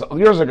parents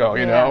years ago,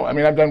 you know? I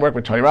mean, I've done work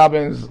with Tony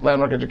Robbins,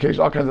 Landmark Education,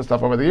 all kinds of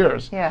stuff over the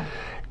years. Yeah.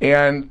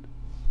 And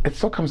it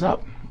still comes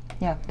up.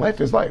 Yeah.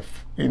 Life is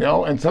life, you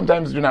know? And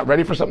sometimes you're not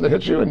ready for something to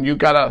hit you, and you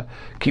got to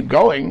keep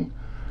going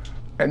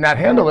and not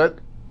handle it.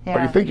 Or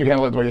Yeah. you think you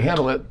handle it the way you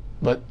handle it,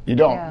 but you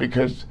don't, Yeah.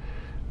 because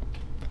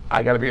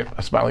I got to be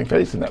a smiling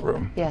face in that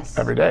room Yes.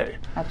 every day.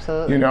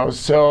 Absolutely. You know,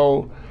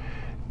 so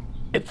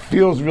it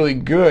feels really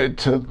good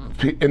to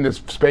be in this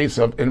space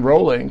of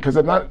enrolling, because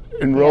I'm not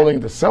enrolling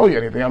to sell you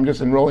anything. I'm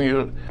just enrolling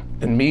you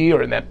in me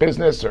or in that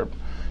business, or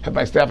have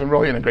my staff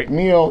enroll you in a great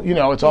meal. You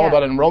know, it's all Yeah.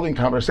 about an enrolling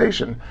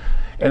conversation.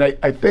 And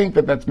I think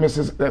that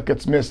that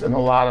gets missed in a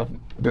lot of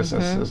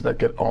businesses that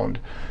get owned.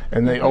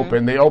 And they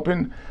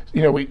open,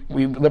 you know, we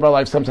live our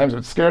lives sometimes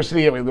with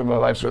scarcity, and we live our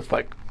lives with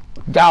like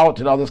doubt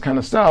and all this kind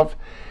of stuff.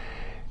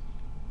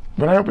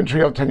 When I opened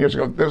Trio 10 years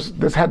ago,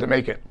 this had to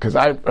make it, because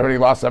I already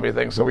lost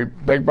everything. So we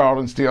begged, borrowed,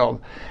 and stealed,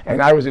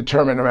 and I was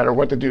determined no matter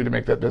what to do to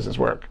make that business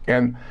work.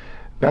 And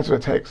that's what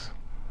it takes.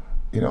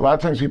 You know, a lot of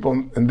times people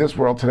in this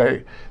world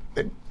today,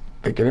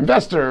 they get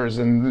investors,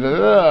 and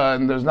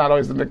there's not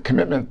always the big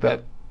commitment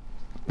that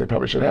they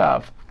probably should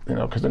have, you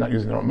know, because they're not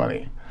using their own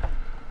money.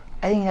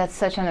 I think that's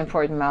such an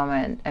important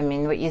moment. I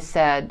mean, what you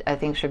said, I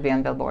think, should be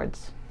on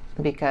billboards,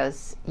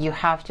 because you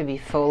have to be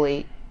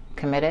fully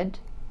committed,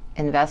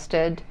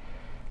 invested.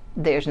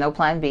 There's no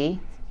plan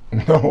B.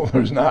 No,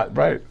 there's not,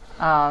 right.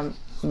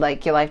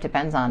 Like, your life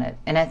depends on it.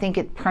 And I think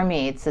it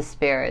permeates the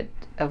spirit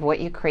of what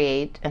you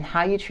create and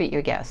how you treat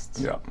your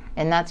guests. Yeah.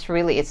 And that's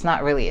really, it's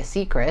not really a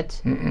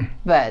secret,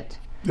 but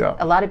Yeah.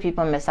 a lot of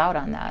people miss out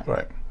on that.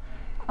 Right.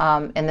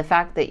 And the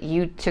fact that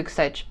you took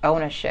such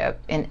ownership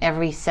in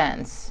every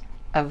sense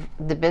of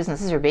the business.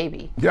 This is your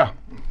baby. Yeah.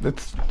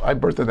 I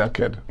birthed that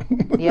kid.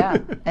 Yeah.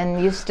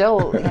 And you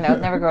still, you know,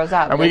 it never grows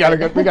up. And we gotta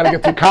get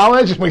through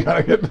college, and I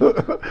gotta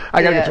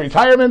get to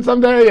retirement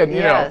someday, and you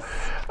know,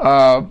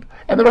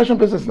 and the restaurant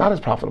business is not as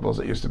profitable as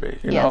it used to be.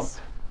 You know,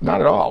 not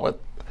at all.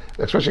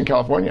 Especially in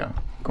California,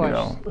 of course. You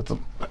know,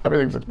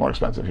 everything's more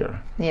expensive here.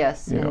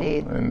 Yes, You know,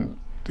 indeed. and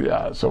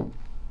yeah, so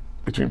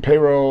between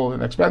payroll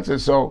and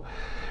expenses,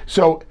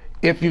 so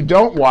if you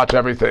don't watch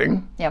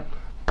everything, Yep.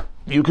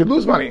 you could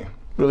lose money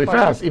really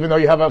fast, even though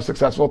you have a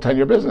successful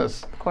 10-year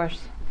business. Of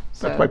course.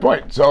 So, That's my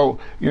point. So,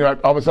 you know,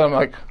 all of a sudden I'm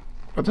like,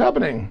 what's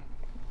happening?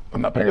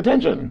 I'm not paying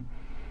attention.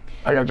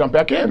 I got to jump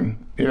back in,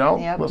 you know?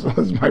 Yep. This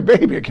is my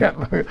baby. I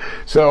can't.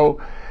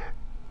 So,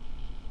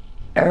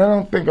 and I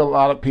don't think a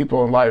lot of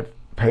people in life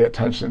pay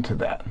attention to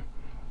that,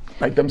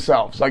 like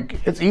themselves. Like,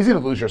 it's easy to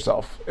lose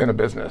yourself in a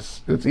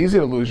business. It's easy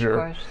to lose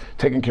your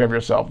taking care of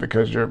yourself,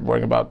 because you're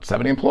worrying about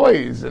 70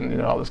 employees and, you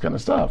know, all this kind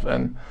of stuff.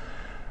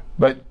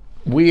 But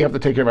we have to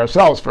take care of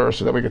ourselves first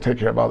so that we can take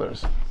care of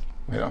others.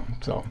 You know,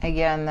 so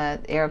again,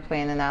 that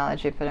airplane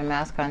analogy, put a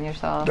mask on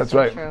yourself. That's so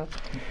right. True.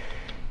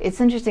 It's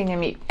interesting to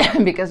me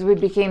because we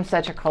became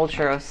such a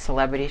culture of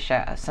celebrity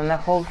chefs, and the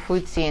whole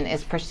food scene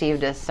is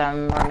perceived as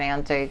some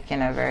romantic, you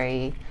know,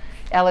 very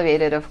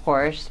elevated, of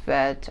course,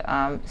 but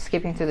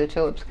skipping through the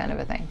tulips kind of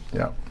a thing.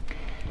 Yeah.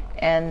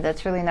 And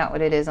that's really not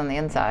what it is on the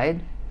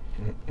inside.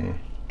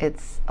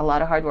 It's a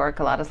lot of hard work,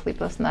 a lot of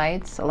sleepless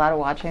nights, a lot of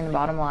watching the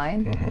bottom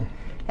line.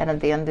 And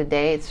at the end of the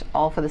day, it's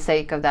all for the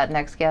sake of that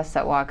next guest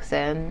that walks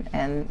in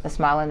and a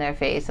smile on their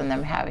face and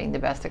them having the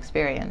best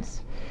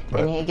experience.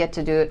 Right. And you get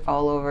to do it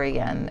all over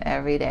again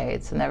every day.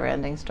 It's a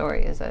never-ending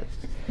story, is it?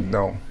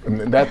 No, I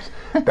mean, that's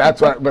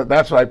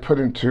what I put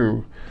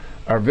into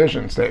our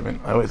vision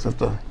statement. I always have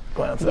to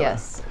glance at it.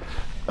 Yes.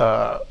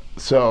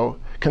 So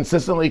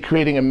consistently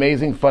creating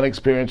amazing, fun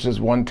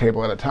experiences, one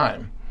table at a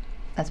time.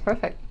 That's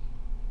perfect.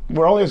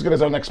 We're only as good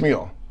as our next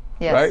meal.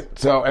 Yes. Right.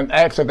 So, and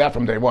I accept that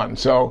from day one.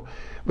 So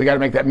we got to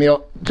make that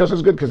meal just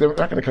as good, because they're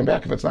not going to come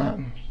back if it's not.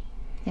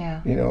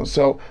 Yeah. You know,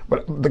 so,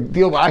 but the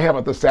deal I have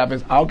with the staff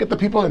is I'll get the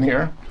people in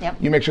here. Yep.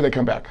 You make sure they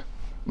come back.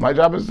 My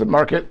job is to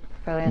market,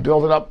 Brilliant.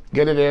 build it up,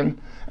 get it in.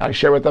 I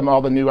share with them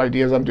all the new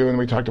ideas I'm doing.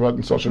 We talked about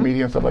in social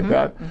media and stuff like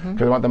that,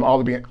 because I want them all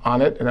to be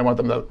on it, and I want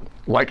them to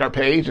like our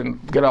page and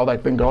get all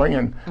that thing going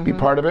and be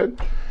part of it.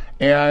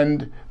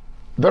 And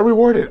they're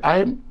rewarded.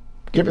 I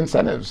give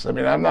incentives. I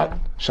mean, I'm not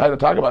shy to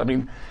talk about it. I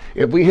mean,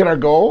 if we hit our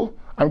goal,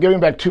 I'm giving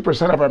back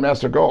 2% of our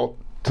master goal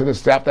to the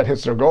staff that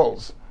hits their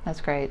goals.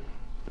 That's great.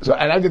 So,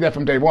 and I did that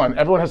from day one.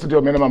 Everyone has to do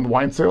a minimum of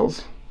wine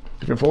sales,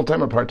 if you're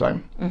full-time or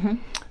part-time.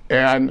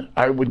 And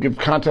I would give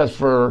contests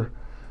for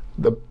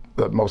the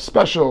most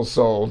specials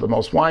sold, the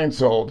most wine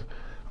sold,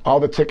 all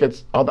the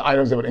tickets, all the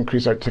items that would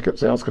increase our ticket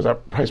sales, because our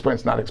price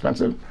point's not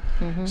expensive.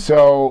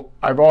 So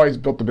I've always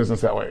built the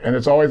business that way. And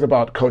it's always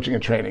about coaching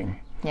and training.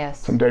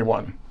 Yes. From day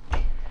one.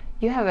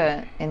 You have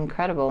an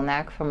incredible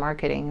knack for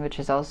marketing, which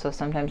is also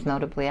sometimes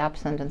notably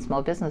absent in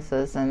small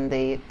businesses, and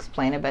they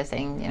explain it by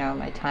saying, you know,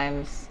 my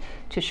time's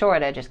too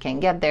short, I just can't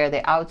get there.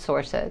 They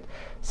outsource it.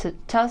 So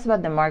tell us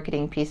about the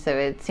marketing piece of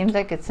it. It seems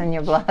like it's in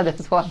your blood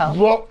as well.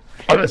 Well,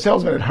 I'm a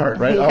salesman at heart,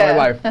 right? All my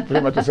life, pretty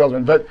much a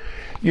salesman. But,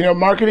 you know,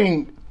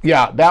 marketing,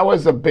 yeah, that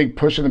was a big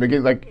push in the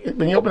beginning. Like,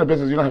 when you open a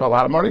business, you don't have a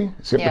lot of money,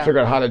 so you have to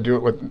figure out how to do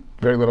it with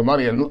very little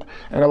money. And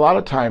a lot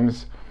of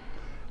times,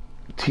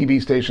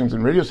 TV stations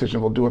and radio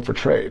stations will do it for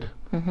trade.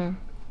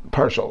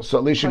 Partial. So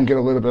at least you can get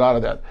a little bit out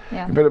of that.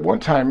 Yeah. But at one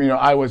time,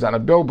 I was on a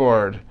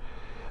billboard.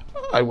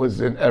 I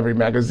was in every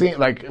magazine.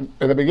 Like in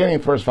the beginning,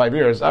 first 5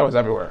 years, I was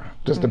everywhere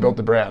just to build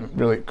the brand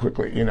really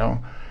quickly,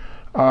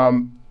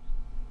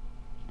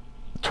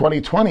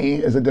 2020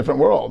 is a different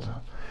world.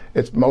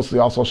 It's mostly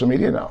all social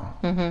media now.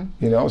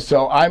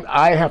 So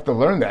I have to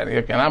learn that,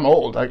 and I'm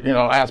old. I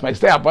ask my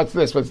staff, what's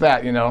this, what's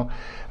that,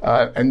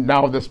 and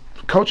now this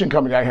coaching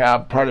company I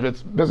have, part of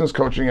it's business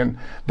coaching, and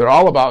they're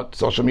all about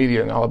social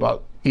media and all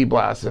about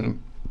e-blasts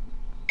and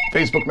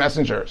Facebook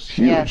Messengers,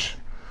 huge.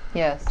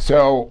 Yes.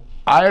 So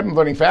I'm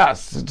learning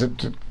fast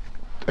to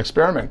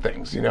experiment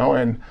things,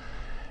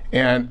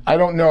 and I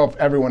don't know if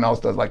everyone else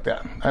does like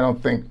that.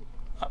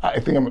 I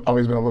think I've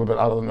always been a little bit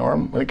out of the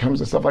norm when it comes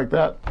to stuff like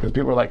that, because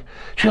people are like,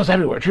 Trio's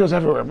everywhere.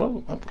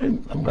 Well,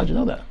 I'm glad you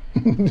know that.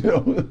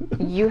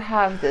 You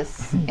have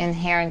this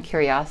inherent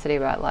curiosity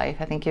about life.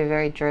 I think you're a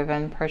very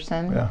driven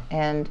person. Yeah.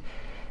 And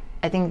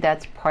I think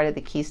that's part of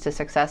the keys to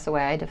success, the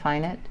way I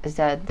define it, is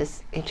that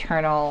this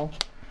eternal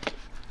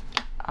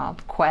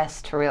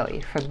quest,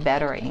 really, for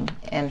bettering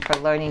and for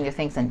learning new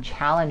things and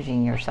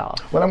challenging yourself.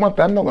 Well, I want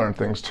them to learn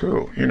things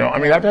too.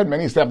 I've had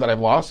many staff that I've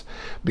lost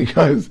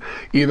because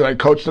either I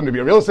coached them to be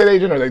a real estate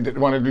agent or they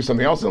didn't want to do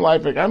something else in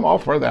life. Like, I'm all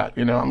for that.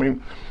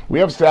 We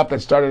have staff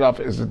that started off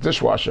as a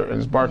dishwasher and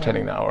is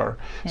bartending now.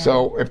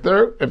 So if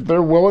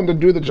they're willing to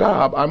do the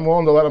job, I'm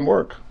willing to let them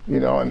work.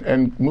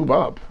 And move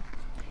up.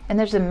 And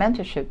there's a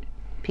mentorship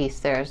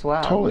piece there as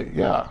well. Totally.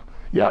 Yeah.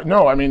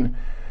 No,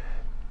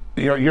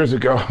 years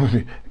ago.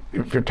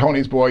 If you're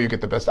Tony's boy, you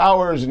get the best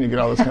hours and you get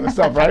all this kind of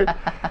stuff, right?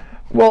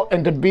 Well,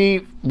 and to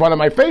be one of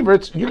my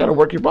favorites, you got to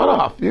work your butt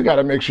off. You got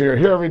to make sure you're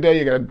here every day.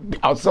 You got to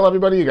outsell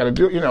everybody. You got to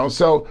do,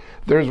 so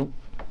there's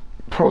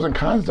pros and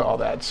cons to all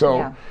that.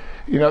 So,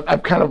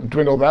 I've kind of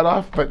dwindled that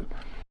off, but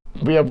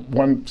we have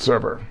one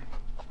server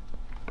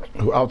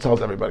who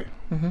outsells everybody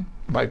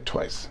by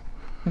twice.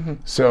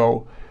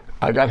 So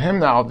I got him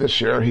now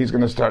this year. He's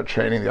going to start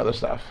training the other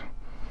staff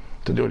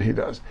to do what he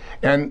does.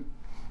 And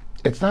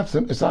it's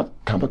not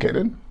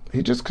complicated.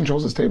 He just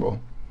controls his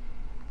table.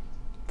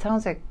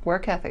 Sounds like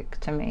work ethic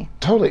to me.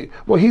 Totally.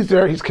 Well, he's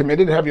there. He's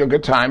committed to have you a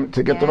good time,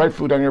 to get the right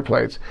food on your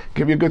plates,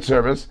 give you good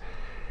service.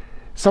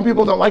 Some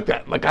people don't like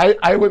that. Like,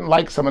 I wouldn't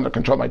like someone to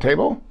control my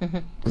table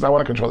because I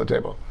want to control the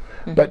table.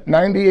 But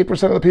 98%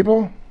 of the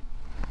people,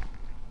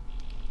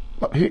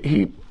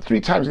 he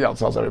 3 times he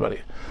outsells everybody.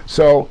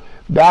 So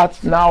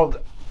that's now,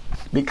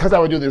 because I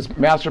would do these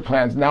master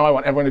plans, now I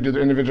want everyone to do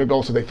their individual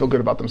goals so they feel good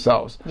about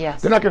themselves.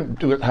 Yes. They're not going to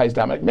do it high as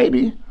Dominic.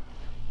 Maybe.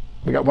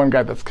 We got one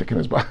guy that's kicking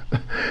his butt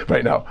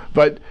right now.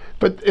 But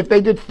if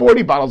they did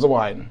 40 bottles of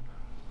wine,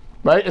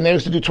 right, and they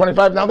used to do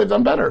 25, now they've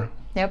done better.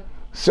 Yep.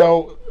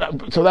 So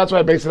that's why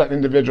I base it on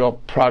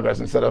individual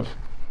progress instead of,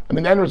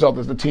 the end result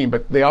is the team,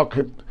 but they all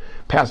could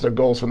pass their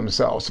goals for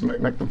themselves to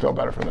make them feel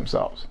better for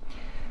themselves.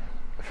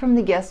 From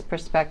the guest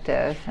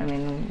perspective,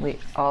 we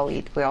all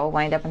eat. We all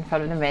wind up in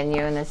front of the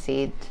menu and the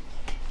seat.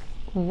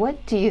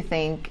 What do you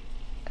think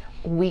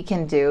we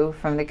can do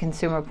from the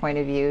consumer point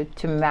of view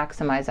to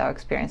maximize our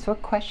experience?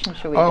 What question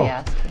should we be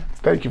asking?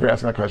 Thank you for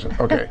asking that question.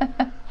 Okay.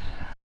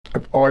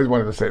 I've always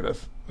wanted to say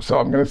this, so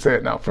I'm going to say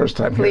it now, first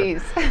time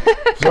Please. Here.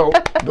 So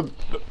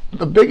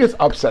the biggest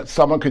upset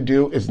someone could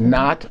do is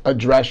not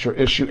address your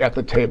issue at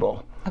the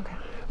table. Okay.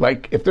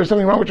 Like, if there's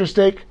something wrong with your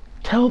steak,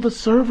 tell the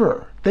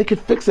server. They could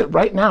fix it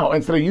right now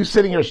instead of you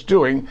sitting here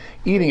stewing,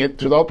 eating it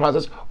through the whole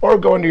process, or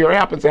going to your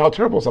app and say how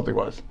terrible something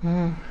was.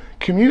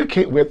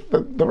 Communicate with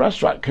the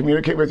restaurant.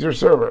 Communicate with your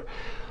server.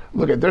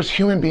 Look, there's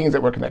human beings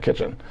that work in that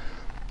kitchen.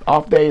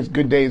 Off days,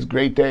 good days,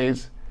 great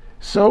days.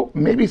 So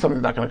maybe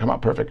something's not going to come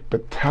out perfect,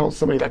 but tell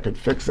somebody that could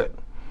fix it.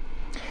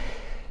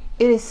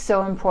 It is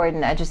so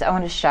important. I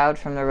want to shout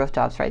from the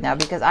rooftops right now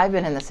because I've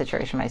been in this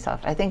situation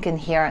myself. I think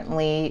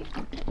inherently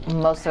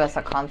most of us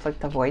are conflict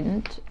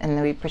avoidant,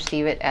 and we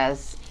perceive it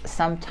as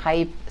some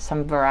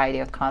variety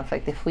of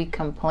conflict if we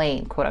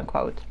complain, quote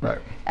unquote,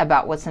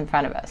 about what's in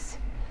front of us.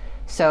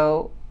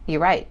 So you're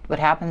right. What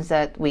happens is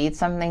that we eat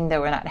something that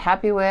we're not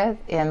happy with,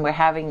 and we're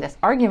having this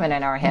argument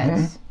in our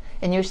heads,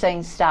 and you're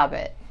saying, stop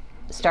it.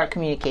 Start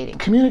communicating.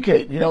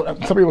 Communicate.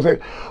 Some people say,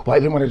 well, I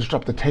didn't want to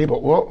disrupt the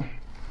table. Well,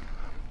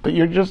 but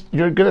you're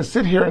going to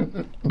sit here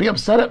and be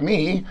upset at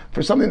me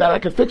for something that I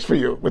could fix for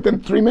you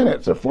within 3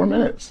 minutes or 4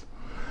 minutes.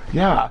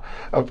 Yeah.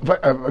 A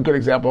good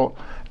example,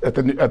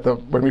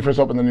 when we first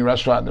opened the new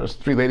restaurant, there's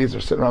 3 ladies that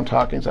are sitting around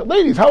talking. I said,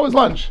 ladies, how was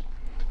lunch?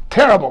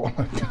 Terrible.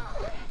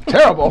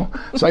 Terrible.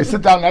 So I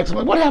sit down next to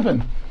them, like, what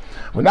happened?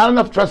 Well, not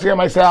enough dressing on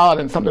my salad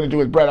and something to do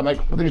with bread. I'm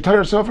like, well, did you tell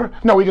your server?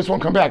 No, we just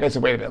won't come back. I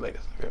said, wait a minute,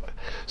 ladies.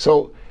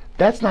 So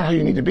that's not how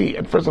you need to be.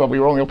 And first of all, we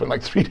were only open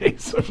like 3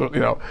 days. If you're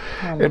going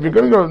to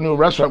go to a new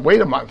restaurant,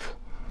 wait a month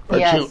or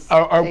 2,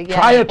 or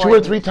try it 2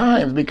 or 3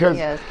 times, because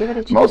give it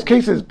a chance. Most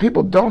cases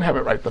people don't have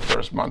it right the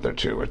first month or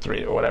 2 or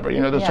 3 or whatever.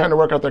 They're trying to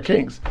work out their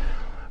kinks.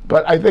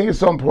 But I think it's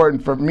so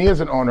important for me as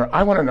an owner.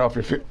 I want to know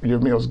if your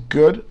meal's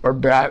good or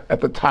bad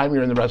at the time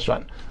you're in the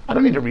restaurant. I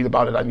don't need to read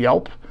about it on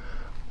Yelp.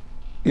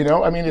 You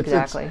know, I mean,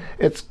 Exactly.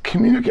 it's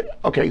communicate.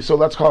 Okay, so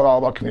let's call it all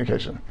about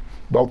communication,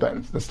 both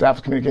ends. The staff's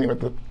communicating with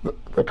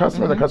the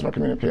customer, the customer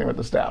communicating with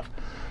the staff.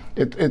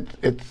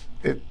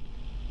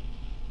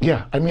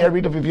 Yeah, I mean, I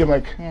read a review, I'm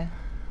like, Yeah.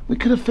 we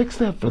could have fixed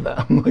that for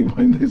them. Like,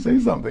 why didn't they say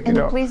something? And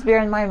You know? please bear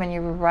in mind when you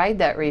write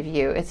that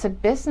review, it's a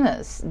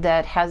business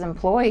that has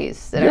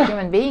employees that are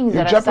human beings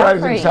You're that are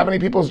jeopardizing suffering. 70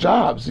 people's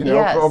jobs, you know,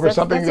 Yes, for over that's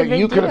something a that big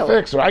you could have deal.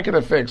 fixed or I could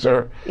have fixed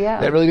or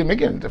Yeah. that really didn't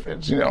make any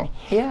difference, you know.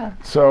 Yeah.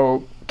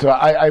 So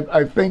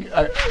I think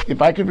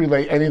if I could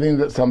relay anything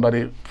to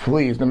somebody,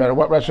 please, no matter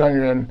what restaurant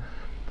you're in,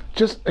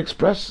 just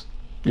express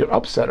your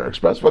upset or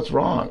express what's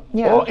wrong.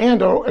 Yeah.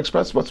 Or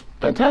express what's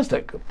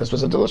fantastic. This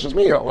was a delicious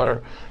meal,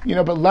 or, you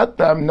know, but let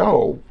them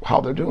know how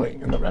they're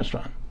doing in the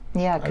restaurant.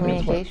 Yeah, think it's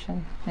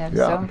communication. Yeah, it's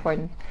Yeah. so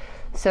important.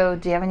 So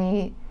do you have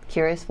any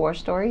curious war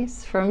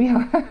stories from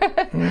your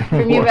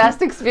from your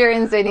vast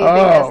experience? Anything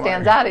that Oh,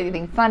 stands out?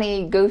 Anything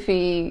funny,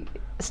 goofy,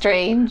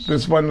 strange?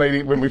 This one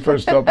lady, when we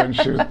first opened,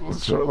 she was a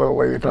short little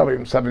lady, probably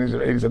in the 70s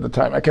or 80s at the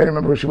time. I can't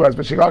remember who she was,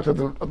 but she walked up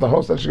to the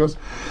host and she goes,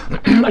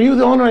 "Are you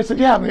the owner?" I said,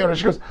 "Yeah, I'm the owner."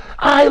 She goes,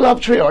 "I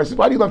love Trio." I said,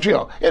 "Why do you love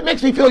Trio?" "It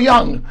makes me feel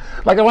young.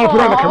 Like I want to put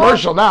on a Aw.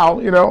 commercial now,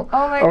 you know,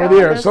 Oh my over God, the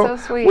years." that's so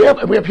sweet. we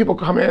have people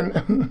come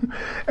in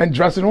and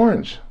dress in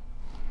orange.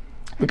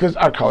 Because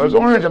our color's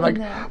orange. I'm like,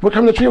 "We're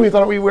coming to Trio. We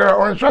thought we'd wear our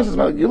orange dresses." I'm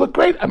like, "You look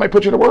great. I might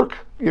put you to work."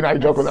 You know, I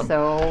joke with them.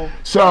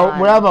 So fun.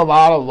 we have a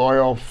lot of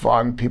loyal,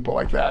 fun people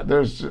like that.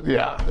 There's,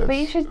 yeah. But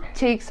you should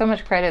take so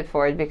much credit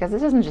for it because it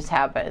doesn't just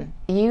happen.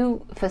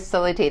 You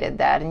facilitated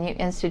that and you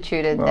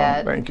instituted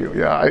that. Thank you.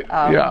 Yeah,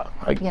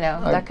 you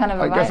know, that kind of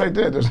a I guess vibe. I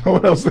did. There's no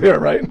one else there,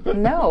 right?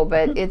 No,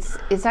 but it's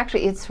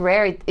actually it's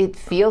rare. It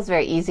feels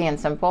very easy and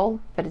simple,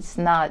 but it's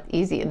not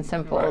easy and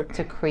simple Right.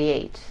 to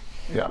create.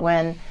 Yeah.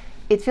 When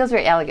it feels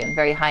very elegant,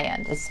 very high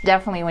end. It's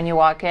definitely when you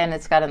walk in,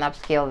 it's got an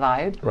upscale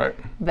vibe. Right.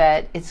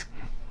 But it's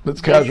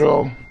It's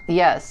casual.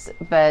 yes,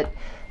 but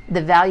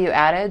the value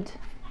added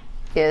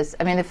is.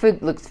 I mean, the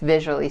food looks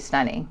visually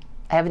stunning.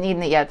 I haven't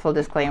eaten it yet. Full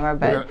disclaimer,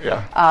 but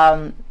Yeah.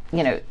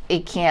 you know,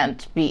 it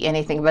can't be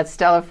anything but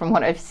stellar from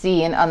what I've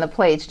seen on the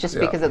plates, just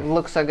Yeah. because it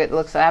looks so good, it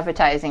looks so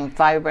appetizing,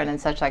 vibrant, and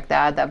such like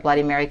that. That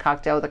Bloody Mary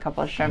cocktail with a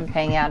couple of shrimp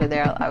hanging out of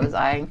there, I was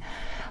eyeing.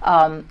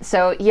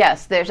 So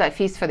yes, there's that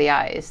feast for the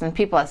eyes, and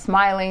people are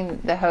smiling.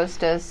 The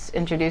hostess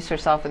introduced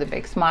herself with a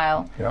big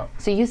smile. Yeah.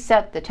 So you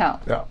set the tone.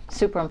 Yeah.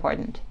 Super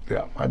important.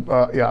 Yeah.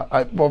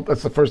 Well,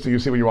 that's the first thing you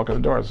see when you walk in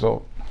the door.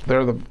 So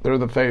they're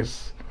the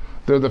face.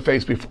 They're the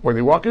face before when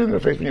you walk in. They're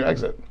the face when you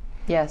exit.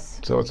 Yes.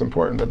 So it's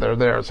important that they're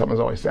there. Someone's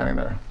always standing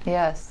there.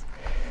 Yes.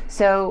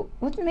 So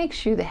what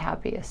makes you the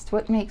happiest?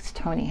 What makes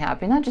Tony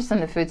happy? Not just in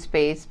the food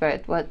space,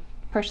 but what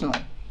personally?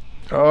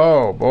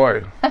 Oh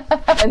boy,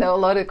 I know, a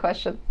loaded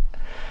question.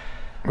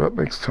 what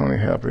makes Tony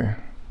happy?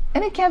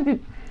 And it can't be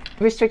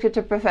restricted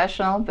to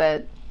professional,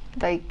 but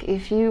like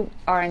if you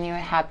are in your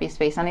happy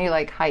space, I know you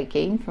like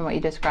hiking from what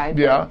you described.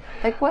 but, Yeah.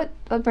 like what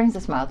brings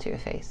a smile to your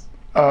face?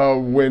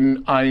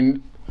 When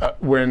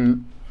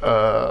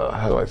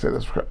how do I say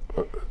this?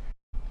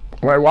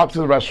 When I walk to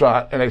the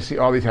restaurant and I see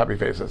all these happy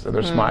faces and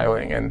they're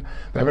smiling and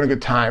they're having a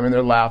good time and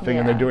they're laughing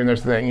and they're Yeah. doing their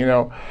thing, you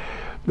know.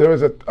 There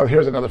was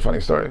here's another funny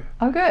story.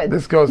 Oh, good.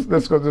 This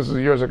is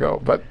years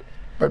ago, but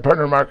my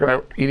partner Mark and I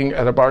were eating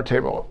at a bar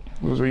table,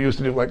 as we used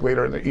to do like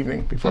later in the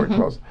evening before we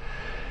closed.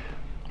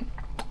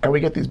 And we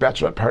get these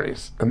bachelorette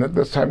parties, and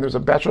this time there's a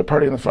bachelorette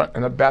party in the front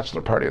and a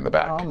bachelor party in the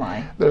back. Oh,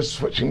 my. They're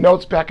switching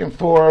notes back and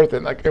forth,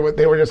 and like they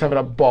were just having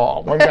a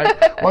ball. One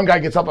guy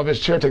gets up off his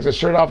chair, takes his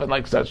shirt off, and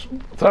like starts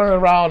throwing it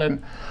around,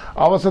 and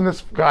all of a sudden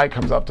this guy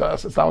comes up to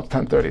us. It's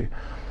 10:30.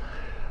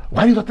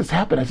 "Why do you let this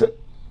happen?" I said,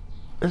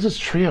 "This is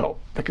Trio.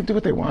 They can do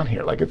what they want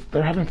here. Like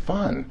they're having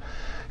fun."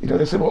 You know,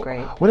 they said, "Well,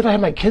 Great. what if I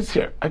had my kids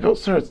here?" I go,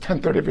 "Sir, it's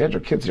 10:30. If you had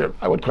your kids here,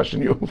 I would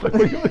question you." Like, what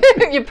do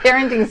you Your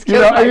parenting skills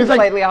you know, might it's be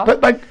slightly off.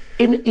 But like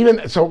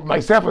even so, my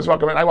staff was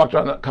welcome, and I walked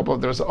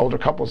around there's older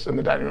couples in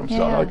the dining room. So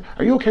Yeah. I'm like,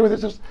 "Are you okay with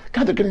this?"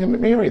 God, they're getting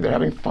married. They're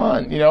having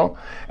fun, you know.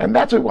 And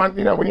that's what we want.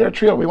 You know, when you're a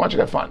Trio, we want you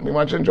to have fun. We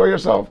want you to enjoy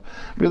yourself.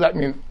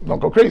 Don't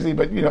go crazy,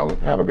 but you know,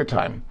 have a good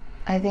time.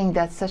 I think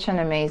that's such an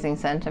amazing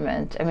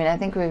sentiment. I mean, I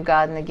think we've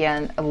gotten,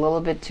 again, a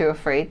little bit too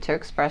afraid to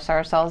express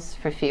ourselves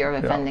for fear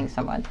of offending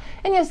someone.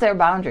 And yes, there are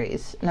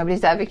boundaries.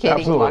 Nobody's advocating.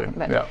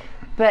 Absolutely,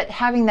 But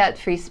having that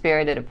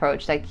free-spirited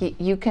approach, like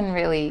you can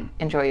really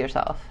enjoy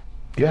yourself.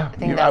 Yeah,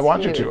 think I that's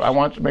want you huge. to. I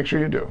want to make sure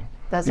you do.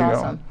 That's you know.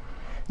 awesome.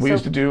 We So-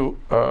 used to do.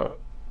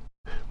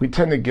 We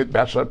tend to get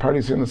bachelorette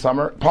parties in the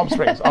summer. Palm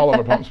Springs, all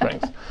over Palm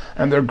Springs,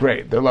 and they're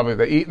great. They're lovely.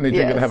 They eat and they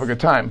drink and Yes. have a good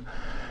time.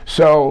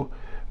 So,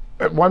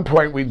 at one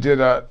point we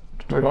did a.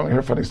 Do you want to hear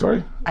a funny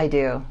story? I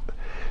do.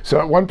 So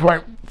at one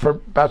point for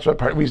bachelorette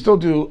party, we still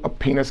do a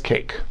penis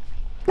cake.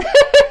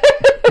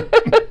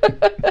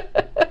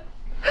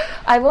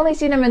 I've only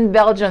seen them in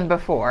Belgium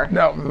before.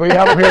 No, we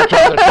have them here.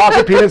 They're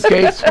chocolate penis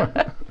cakes.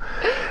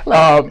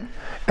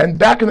 And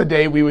back in the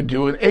day, we would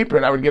do an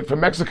apron. I would get from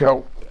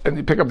Mexico, and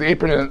you pick up the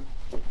apron, and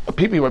a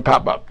pee-pee would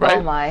pop up, right?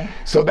 Oh, my.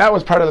 So that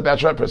was part of the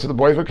bachelorette party. So the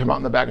boys would come out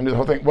in the back and do the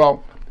whole thing.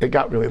 Well, it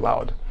got really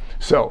loud.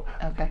 So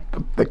Okay.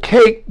 the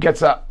cake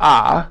gets a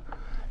ah,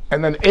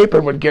 and then the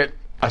apron would get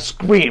a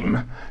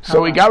scream.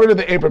 So we got rid of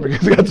the apron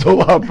because it got so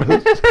loud.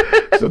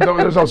 So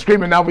there's no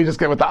screaming. Now we just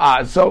get with the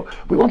odds. So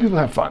we want people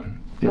to have fun.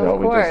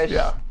 Of course. We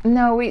just,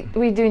 No, we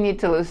do need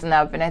to loosen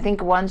up. And I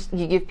think once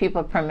you give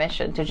people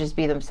permission to just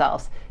be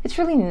themselves, it's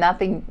really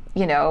nothing,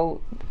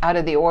 out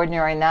of the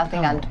ordinary,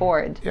 nothing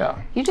untoward.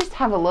 Yeah. You just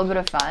have a little bit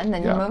of fun,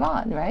 then you move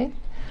on, right?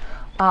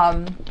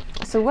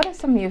 So what are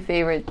some of your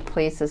favorite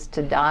places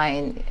to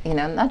dine,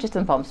 not just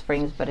in Palm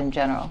Springs, but in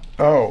general?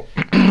 Oh,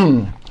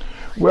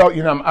 well,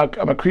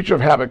 I'm a creature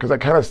of habit because I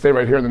kind of stay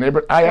right here in the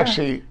neighborhood. I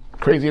actually,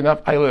 crazy enough,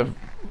 I live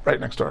right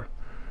next door.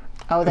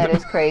 Oh, that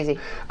is crazy.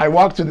 I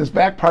walk to this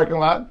back parking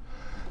lot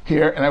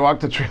here, and I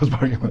walk to Trails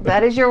parking lot.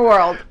 That is your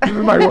world. This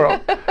is my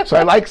world. So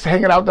I like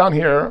hanging out down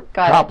here.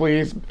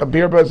 Copley's,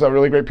 Birba's a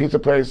really great pizza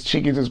place.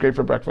 Cheeky's is great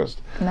for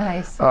breakfast.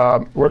 Nice.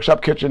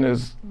 Workshop Kitchen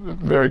is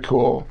very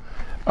cool.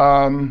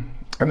 And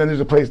then there's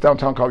a place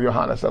downtown called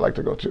Johannes I like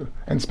to go to,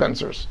 and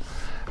Spencer's.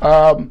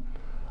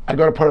 I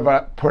go to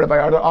Puerto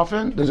Vallarta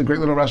often. There's a great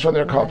little restaurant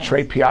there called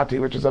Tre Piatti,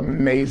 which is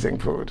amazing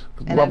food.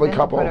 And lovely I've been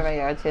couple. to Puerto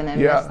Vallarta and I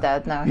missed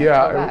that. Now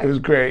it was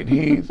great.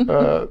 He's,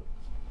 I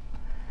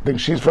think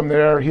she's from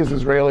there. He's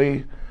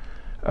Israeli.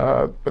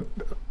 But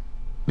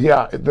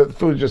yeah, the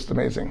food is just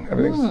amazing.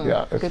 Everything's it's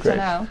good great. to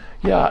know.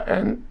 Yeah,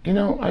 and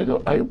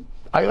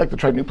I like to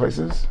try new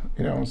places,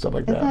 and stuff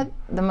like that. Isn't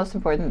that the most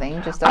important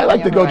thing? Just I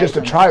like to go just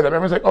to try them.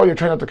 Everyone's like, "Oh, you're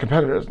trying out the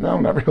competitors." No,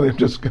 not really. I'm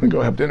just going to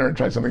go have dinner and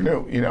try something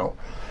new,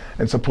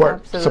 and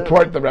support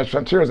the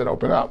restaurateurs that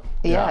open up.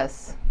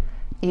 Yes.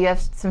 You have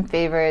some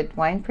favorite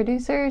wine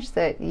producers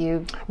that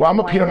you? Well, I'm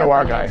a Pinot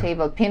Noir guy.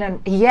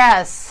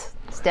 Yes,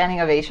 standing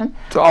ovation.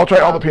 So I'll try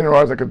all the Pinot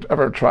Noirs I could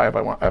ever try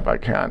if I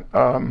can.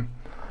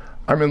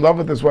 I'm in love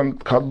with this one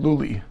called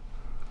Luli.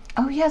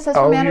 Oh yes, that's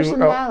from Anderson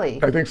Valley.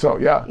 I think so.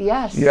 Yeah.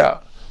 Yes. Yeah,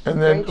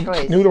 and then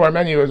new to our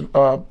menu is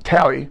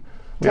Tally.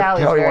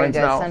 Tally's very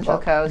good. Now. Central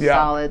Coast,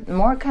 solid.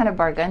 More kind of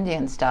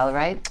Burgundian style,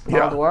 right?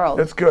 Old world.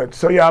 It's good.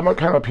 So yeah, I'm a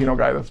kind of a Pinot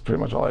guy. That's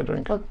pretty much all I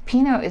drink. Well,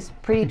 Pinot is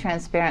pretty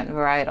transparent and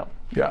varietal.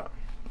 Yeah.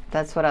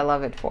 That's what I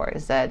love it for,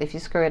 is that if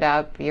you screw it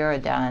up, you're a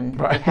done.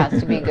 Right. It has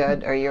to be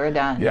good or you're a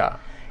done. Yeah.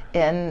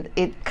 And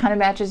it kind of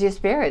matches your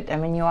spirit. I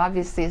mean, you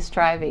obviously are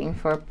striving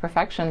for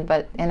perfection,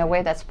 but in a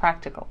way that's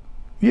practical.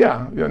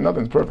 Yeah,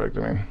 nothing's perfect.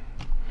 I mean,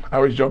 I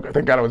always joke,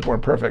 thank God I was born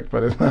perfect,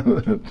 but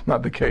it's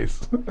not the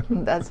case.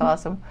 That's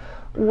awesome.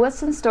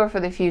 What's in store for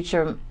the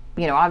future?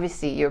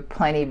 Obviously you're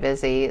plenty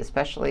busy,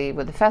 especially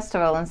with the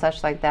festival and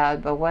such like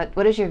that, but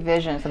what is your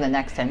vision for the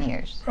next 10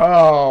 years?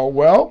 Oh,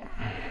 well,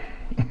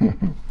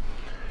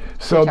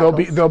 so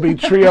there'll be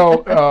trio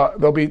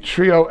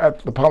at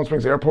the Palm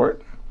Springs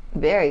Airport.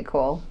 Very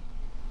cool.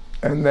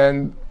 And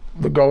then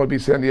the goal would be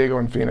San Diego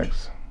and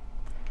Phoenix.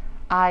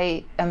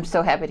 I am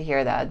so happy to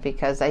hear that,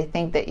 because I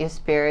think that your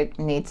spirit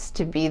needs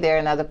to be there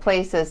in other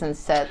places and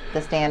set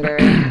the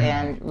standard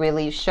and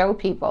really show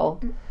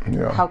people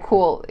how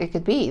cool it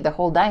could be. The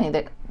whole dining,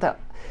 the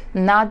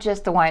not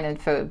just the wine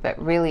and food, but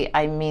really,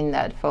 I mean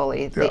that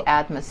fully. The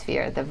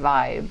atmosphere, the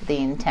vibe, the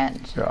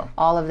intent,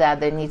 all of that.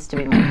 There needs to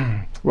be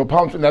more. Well,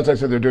 Palm Springs, as I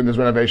said, they're doing this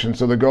renovation,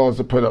 so the goal is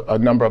to put a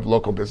number of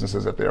local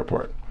businesses at the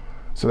airport,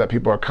 so that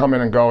people are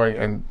coming and going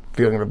and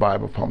feeling the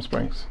vibe of Palm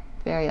Springs.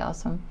 Very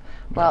awesome.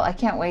 Well, I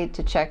can't wait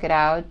to check it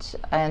out,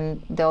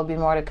 and there'll be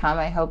more to come.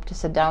 I hope to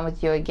sit down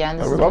with you again.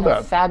 This has been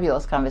a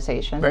fabulous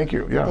conversation. Thank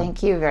you. Yeah.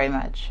 Thank you very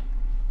much.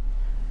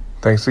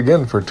 Thanks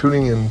again for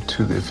tuning in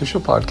to the official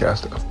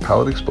podcast of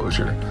Palate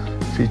Exposure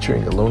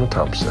featuring Ilona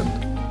Thompson.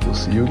 We'll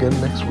see you again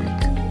next week.